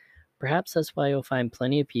 Perhaps that's why you'll find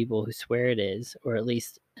plenty of people who swear it is, or at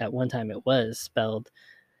least at one time it was, spelled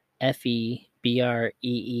F-E-B-R-E-E-Z-E.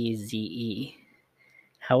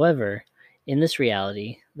 However, in this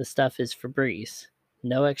reality, the stuff is Febreze.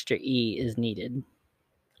 No extra E is needed.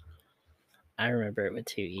 I remember it with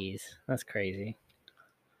 2 E's. That's crazy.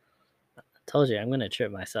 I told you I'm going to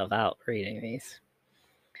trip myself out reading these.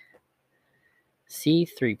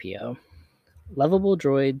 C-3PO. Lovable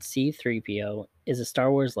droid C-3PO is a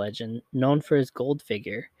Star Wars legend known for his gold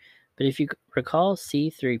figure, but if you recall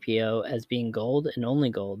C-3PO as being gold and only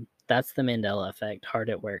gold, that's the Mandela effect hard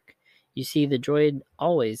at work. You see, the droid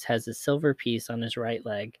always has a silver piece on his right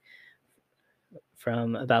leg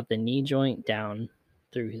from about the knee joint down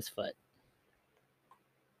through his foot.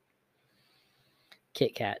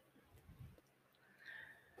 Kit Kat.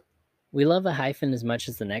 We love a hyphen as much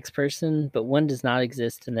as the next person, but one does not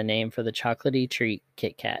exist in the name for the chocolatey treat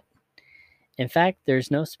Kit Kat. In fact,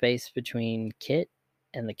 there's no space between Kit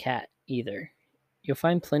and the cat either. You'll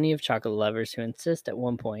find plenty of chocolate lovers who insist at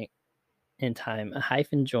one point in time a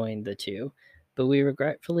hyphen joined the two, but we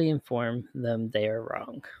regretfully inform them they are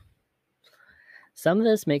wrong. Some of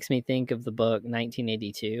this makes me think of the book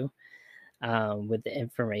 1982 with the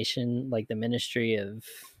information, like the Ministry of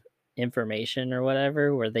Information or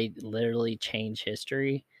whatever, where they literally change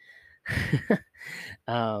history.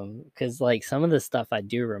 Because like some of the stuff I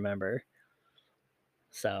do remember.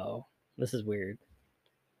 So this is weird.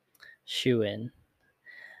 Shoe-in.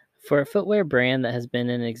 For a footwear brand that has been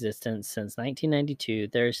in existence since 1992,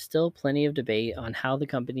 there is still plenty of debate on how the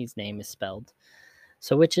company's name is spelled.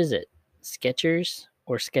 So which is it? Skechers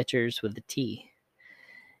or Skechers with a T?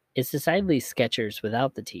 It's decidedly Skechers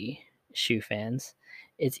without the T, shoe fans.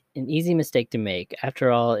 It's an easy mistake to make.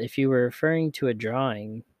 After all, if you were referring to a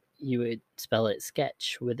drawing, you would spell it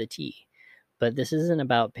sketch with a T. But this isn't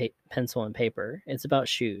about pencil and paper. It's about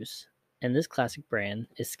shoes. And this classic brand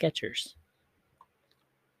is Skechers.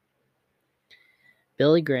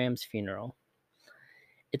 Billy Graham's funeral.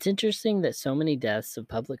 It's interesting that so many deaths of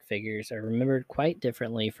public figures are remembered quite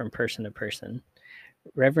differently from person to person.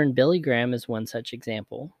 Reverend Billy Graham is one such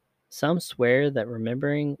example. Some swear that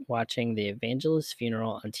remembering watching the evangelist's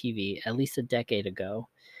funeral on TV at least a decade ago,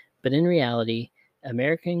 but in reality,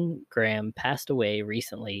 American Graham passed away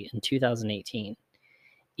recently in 2018.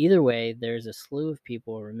 Either way, there's a slew of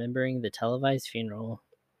people remembering the televised funeral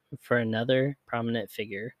for another prominent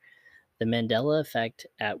figure, the Mandela effect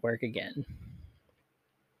at work again.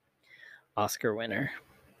 Oscar winner.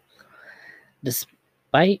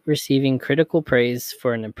 Despite receiving critical praise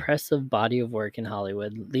for an impressive body of work in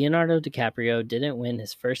Hollywood, Leonardo DiCaprio didn't win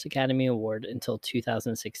his first Academy Award until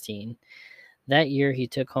 2016. That year, he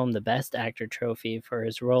took home the Best Actor trophy for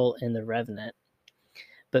his role in The Revenant.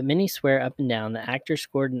 But many swear up and down the actor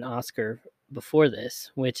scored an Oscar before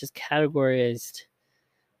this, which is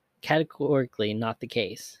categorically not the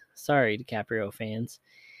case. Sorry, DiCaprio fans.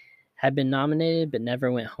 Had been nominated but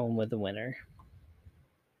never went home with a winner.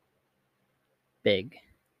 Big.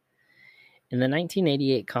 In the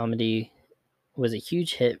 1988 comedy was a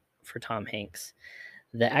huge hit for Tom Hanks.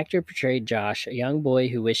 The actor portrayed Josh, a young boy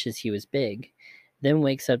who wishes he was big, then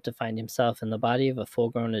wakes up to find himself in the body of a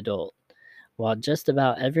full-grown adult. While just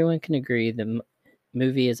about everyone can agree the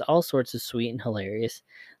movie is all sorts of sweet and hilarious,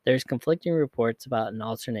 there's conflicting reports about an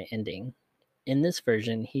alternate ending. In this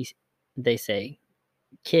version, they say,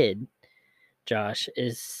 Kid Josh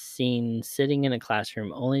is seen sitting in a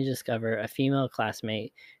classroom only to discover a female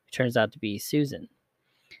classmate who turns out to be Susan.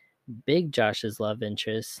 Big Josh's love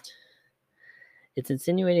interest. It's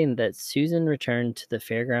insinuating that Susan returned to the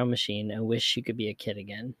fairground machine and wished she could be a kid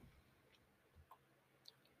again.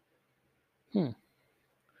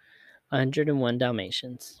 101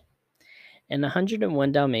 Dalmatians. In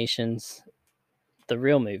 101 Dalmatians, the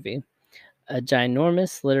real movie, a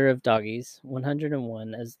ginormous litter of doggies,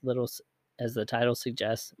 101 as little as the title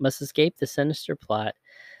suggests, must escape the sinister plot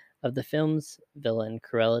of the film's villain,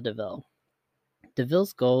 Cruella de Vil. De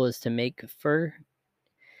Vil's goal is to make fur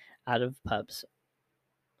out of pups'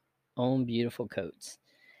 own beautiful coats.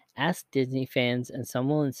 Ask Disney fans, and some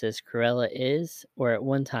will insist Cruella is, or at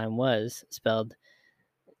one time was, spelled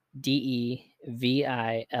Deville,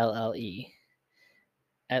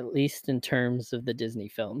 at least in terms of the Disney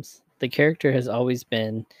films. The character has always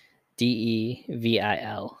been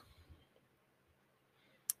Devil.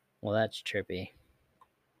 Well, that's trippy.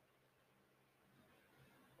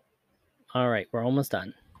 All right, we're almost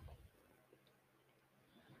done.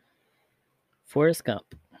 Forrest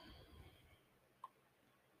Gump.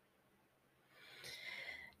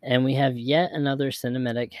 And we have yet another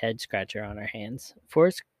cinematic head scratcher on our hands.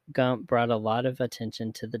 Forrest Gump brought a lot of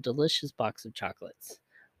attention to the delicious box of chocolates.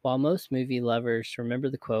 While most movie lovers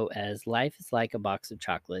remember the quote as "Life is like a box of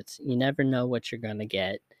chocolates, you never know what you're gonna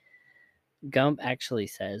get," Gump actually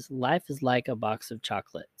says, "Life is like a box of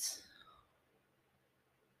chocolates."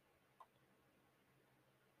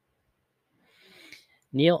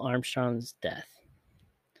 Neil Armstrong's death.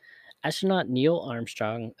 Astronaut Neil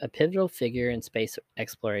Armstrong, a pivotal figure in space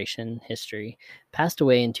exploration history, passed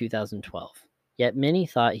away in 2012. Yet many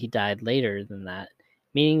thought he died later than that,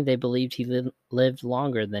 meaning they believed he lived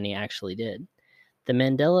longer than he actually did. The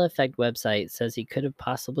Mandela Effect website says he could have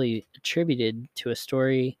possibly attributed to a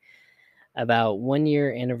story about 1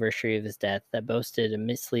 year anniversary of his death that boasted a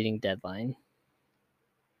misleading deadline.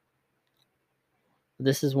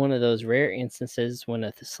 This is one of those rare instances when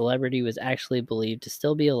a celebrity was actually believed to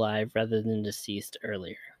still be alive rather than deceased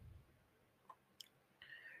earlier.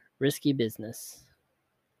 Risky Business.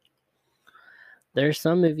 There are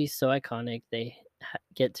some movies so iconic they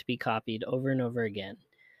get to be copied over and over again.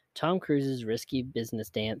 Tom Cruise's Risky Business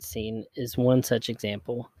dance scene is one such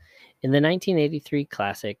example. In the 1983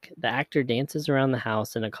 classic, the actor dances around the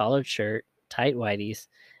house in a collared shirt, tight whities,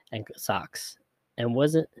 and socks. And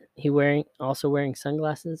wasn't he also wearing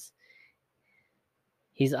sunglasses?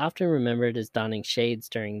 He's often remembered as donning shades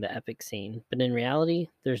during the epic scene, but in reality,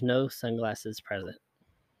 there's no sunglasses present.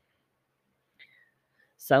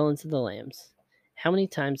 Silence of the Lambs. How many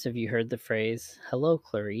times have you heard the phrase, "Hello,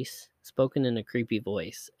 Clarice," spoken in a creepy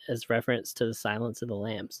voice, as reference to the Silence of the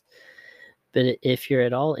Lambs? But if you're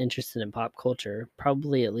at all interested in pop culture,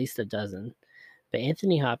 probably at least a dozen. But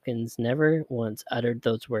Anthony Hopkins never once uttered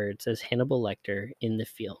those words as Hannibal Lecter in the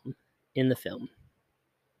film.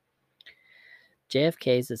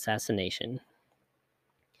 JFK's assassination.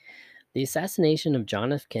 The assassination of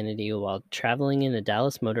John F. Kennedy while traveling in a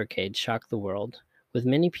Dallas motorcade shocked the world, with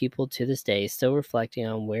many people to this day still reflecting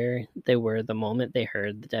on where they were the moment they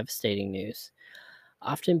heard the devastating news.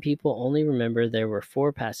 Often people only remember there were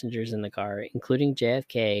 4 passengers in the car, including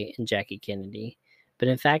JFK and Jackie Kennedy. But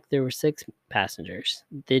in fact, there were 6 passengers.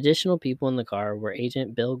 The additional people in the car were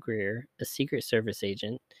Agent Bill Greer, a Secret Service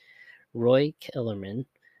agent, Roy Kellerman,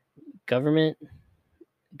 Governor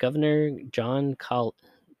John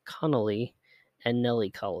Connolly, and Nellie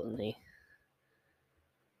Connolly.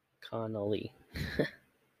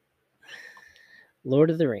 Lord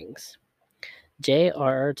of the Rings.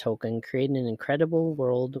 J.R.R. Tolkien created an incredible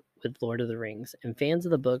world with Lord of the Rings, and fans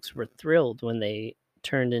of the books were thrilled when they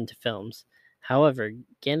turned into films. However,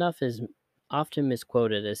 Gandalf is often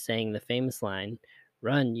misquoted as saying the famous line,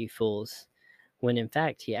 "Run, you fools," when in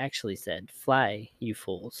fact he actually said, "Fly, you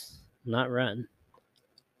fools, not run."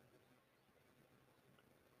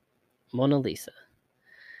 Mona Lisa.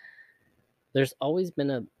 There's always been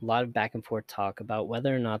a lot of back and forth talk about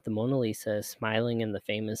whether or not the Mona Lisa is smiling in the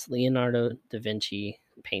famous Leonardo da Vinci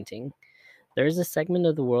painting. There is a segment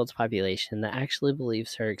of the world's population that actually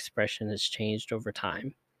believes her expression has changed over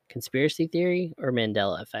time. Conspiracy theory or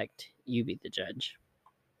Mandela effect? You be the judge.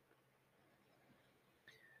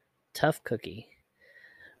 Tough cookie.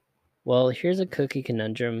 Well, here's a cookie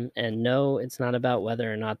conundrum, and no, it's not about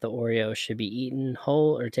whether or not the Oreo should be eaten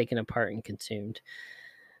whole or taken apart and consumed.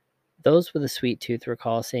 Those with a sweet tooth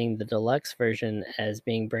recall seeing the deluxe version as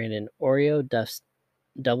being branded Oreo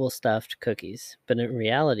double stuffed cookies, but in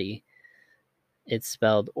reality, it's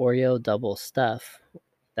spelled Oreo double stuff.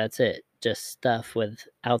 That's it, just stuff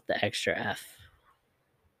without the extra F.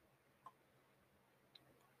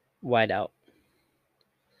 Whiteout.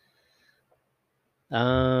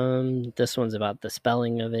 This one's about the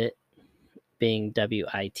spelling of it being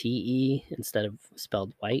Wite instead of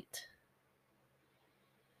spelled white.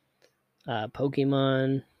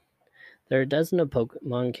 Pokemon. There are a dozen of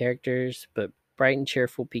Pokemon characters, but bright and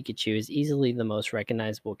cheerful Pikachu is easily the most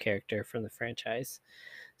recognizable character from the franchise.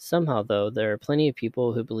 Somehow, though, there are plenty of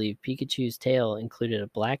people who believe Pikachu's tail included a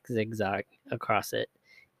black zigzag across it.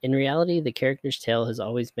 In reality, the character's tail has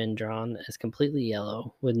always been drawn as completely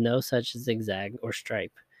yellow, with no such zigzag or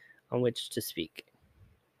stripe on which to speak.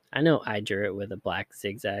 I know I drew it with a black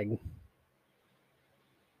zigzag.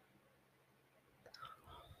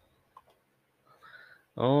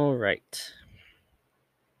 All right.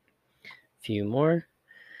 Few more.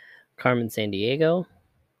 Carmen Sandiego.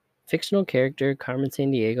 Fictional character Carmen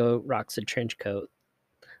Sandiego rocks a trench coat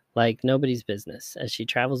like nobody's business as she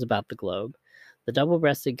travels about the globe. The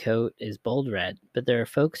double-breasted coat is bold red, but there are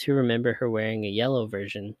folks who remember her wearing a yellow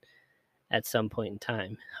version at some point in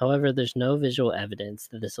time. However, there's no visual evidence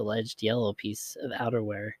that this alleged yellow piece of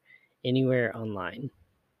outerwear anywhere online.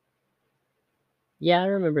 Yeah, I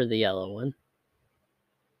remember the yellow one.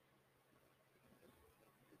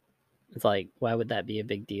 It's like, why would that be a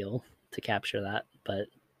big deal to capture that? But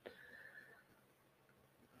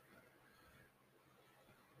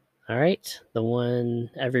all right, the one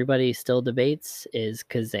everybody still debates is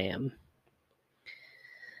Kazam.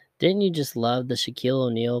 Didn't you just love the Shaquille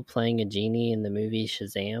O'Neal playing a genie in the movie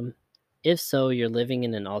Shazam? If so, you're living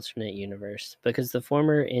in an alternate universe because the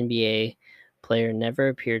former NBA player never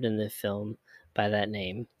appeared in the film by that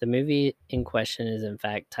name. The movie in question is in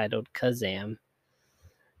fact titled Kazam,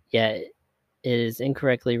 yet it is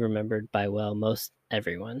incorrectly remembered by, well, most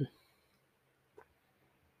everyone.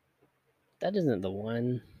 That isn't the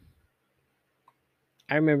one.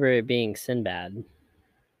 I remember it being Sinbad.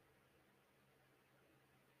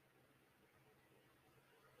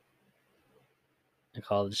 I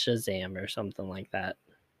called it Shazam or something like that.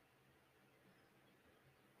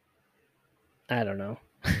 I don't know.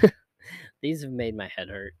 These have made my head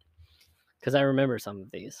hurt because I remember some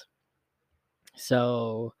of these.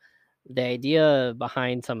 So the idea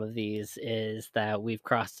behind some of these is that we've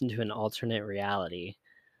crossed into an alternate reality.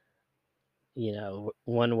 You know,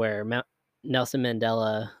 one where Nelson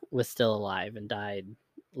Mandela was still alive and died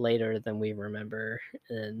later than we remember,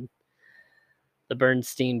 and the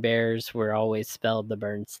Bernstein Bears were always spelled the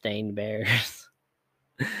Bernstein Bears.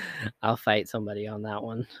 I'll fight somebody on that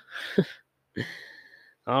one.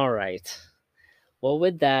 All right. Well,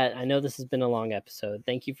 with that, I know this has been a long episode.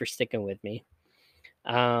 Thank you for sticking with me.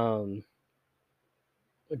 Join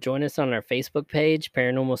us on our Facebook page,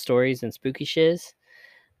 Paranormal Stories and Spooky Shiz.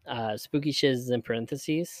 Spooky Shiz is in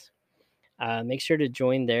parentheses. Make sure to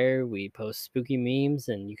join there. We post spooky memes,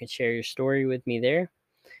 and you can share your story with me there.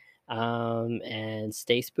 And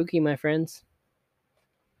stay spooky, my friends.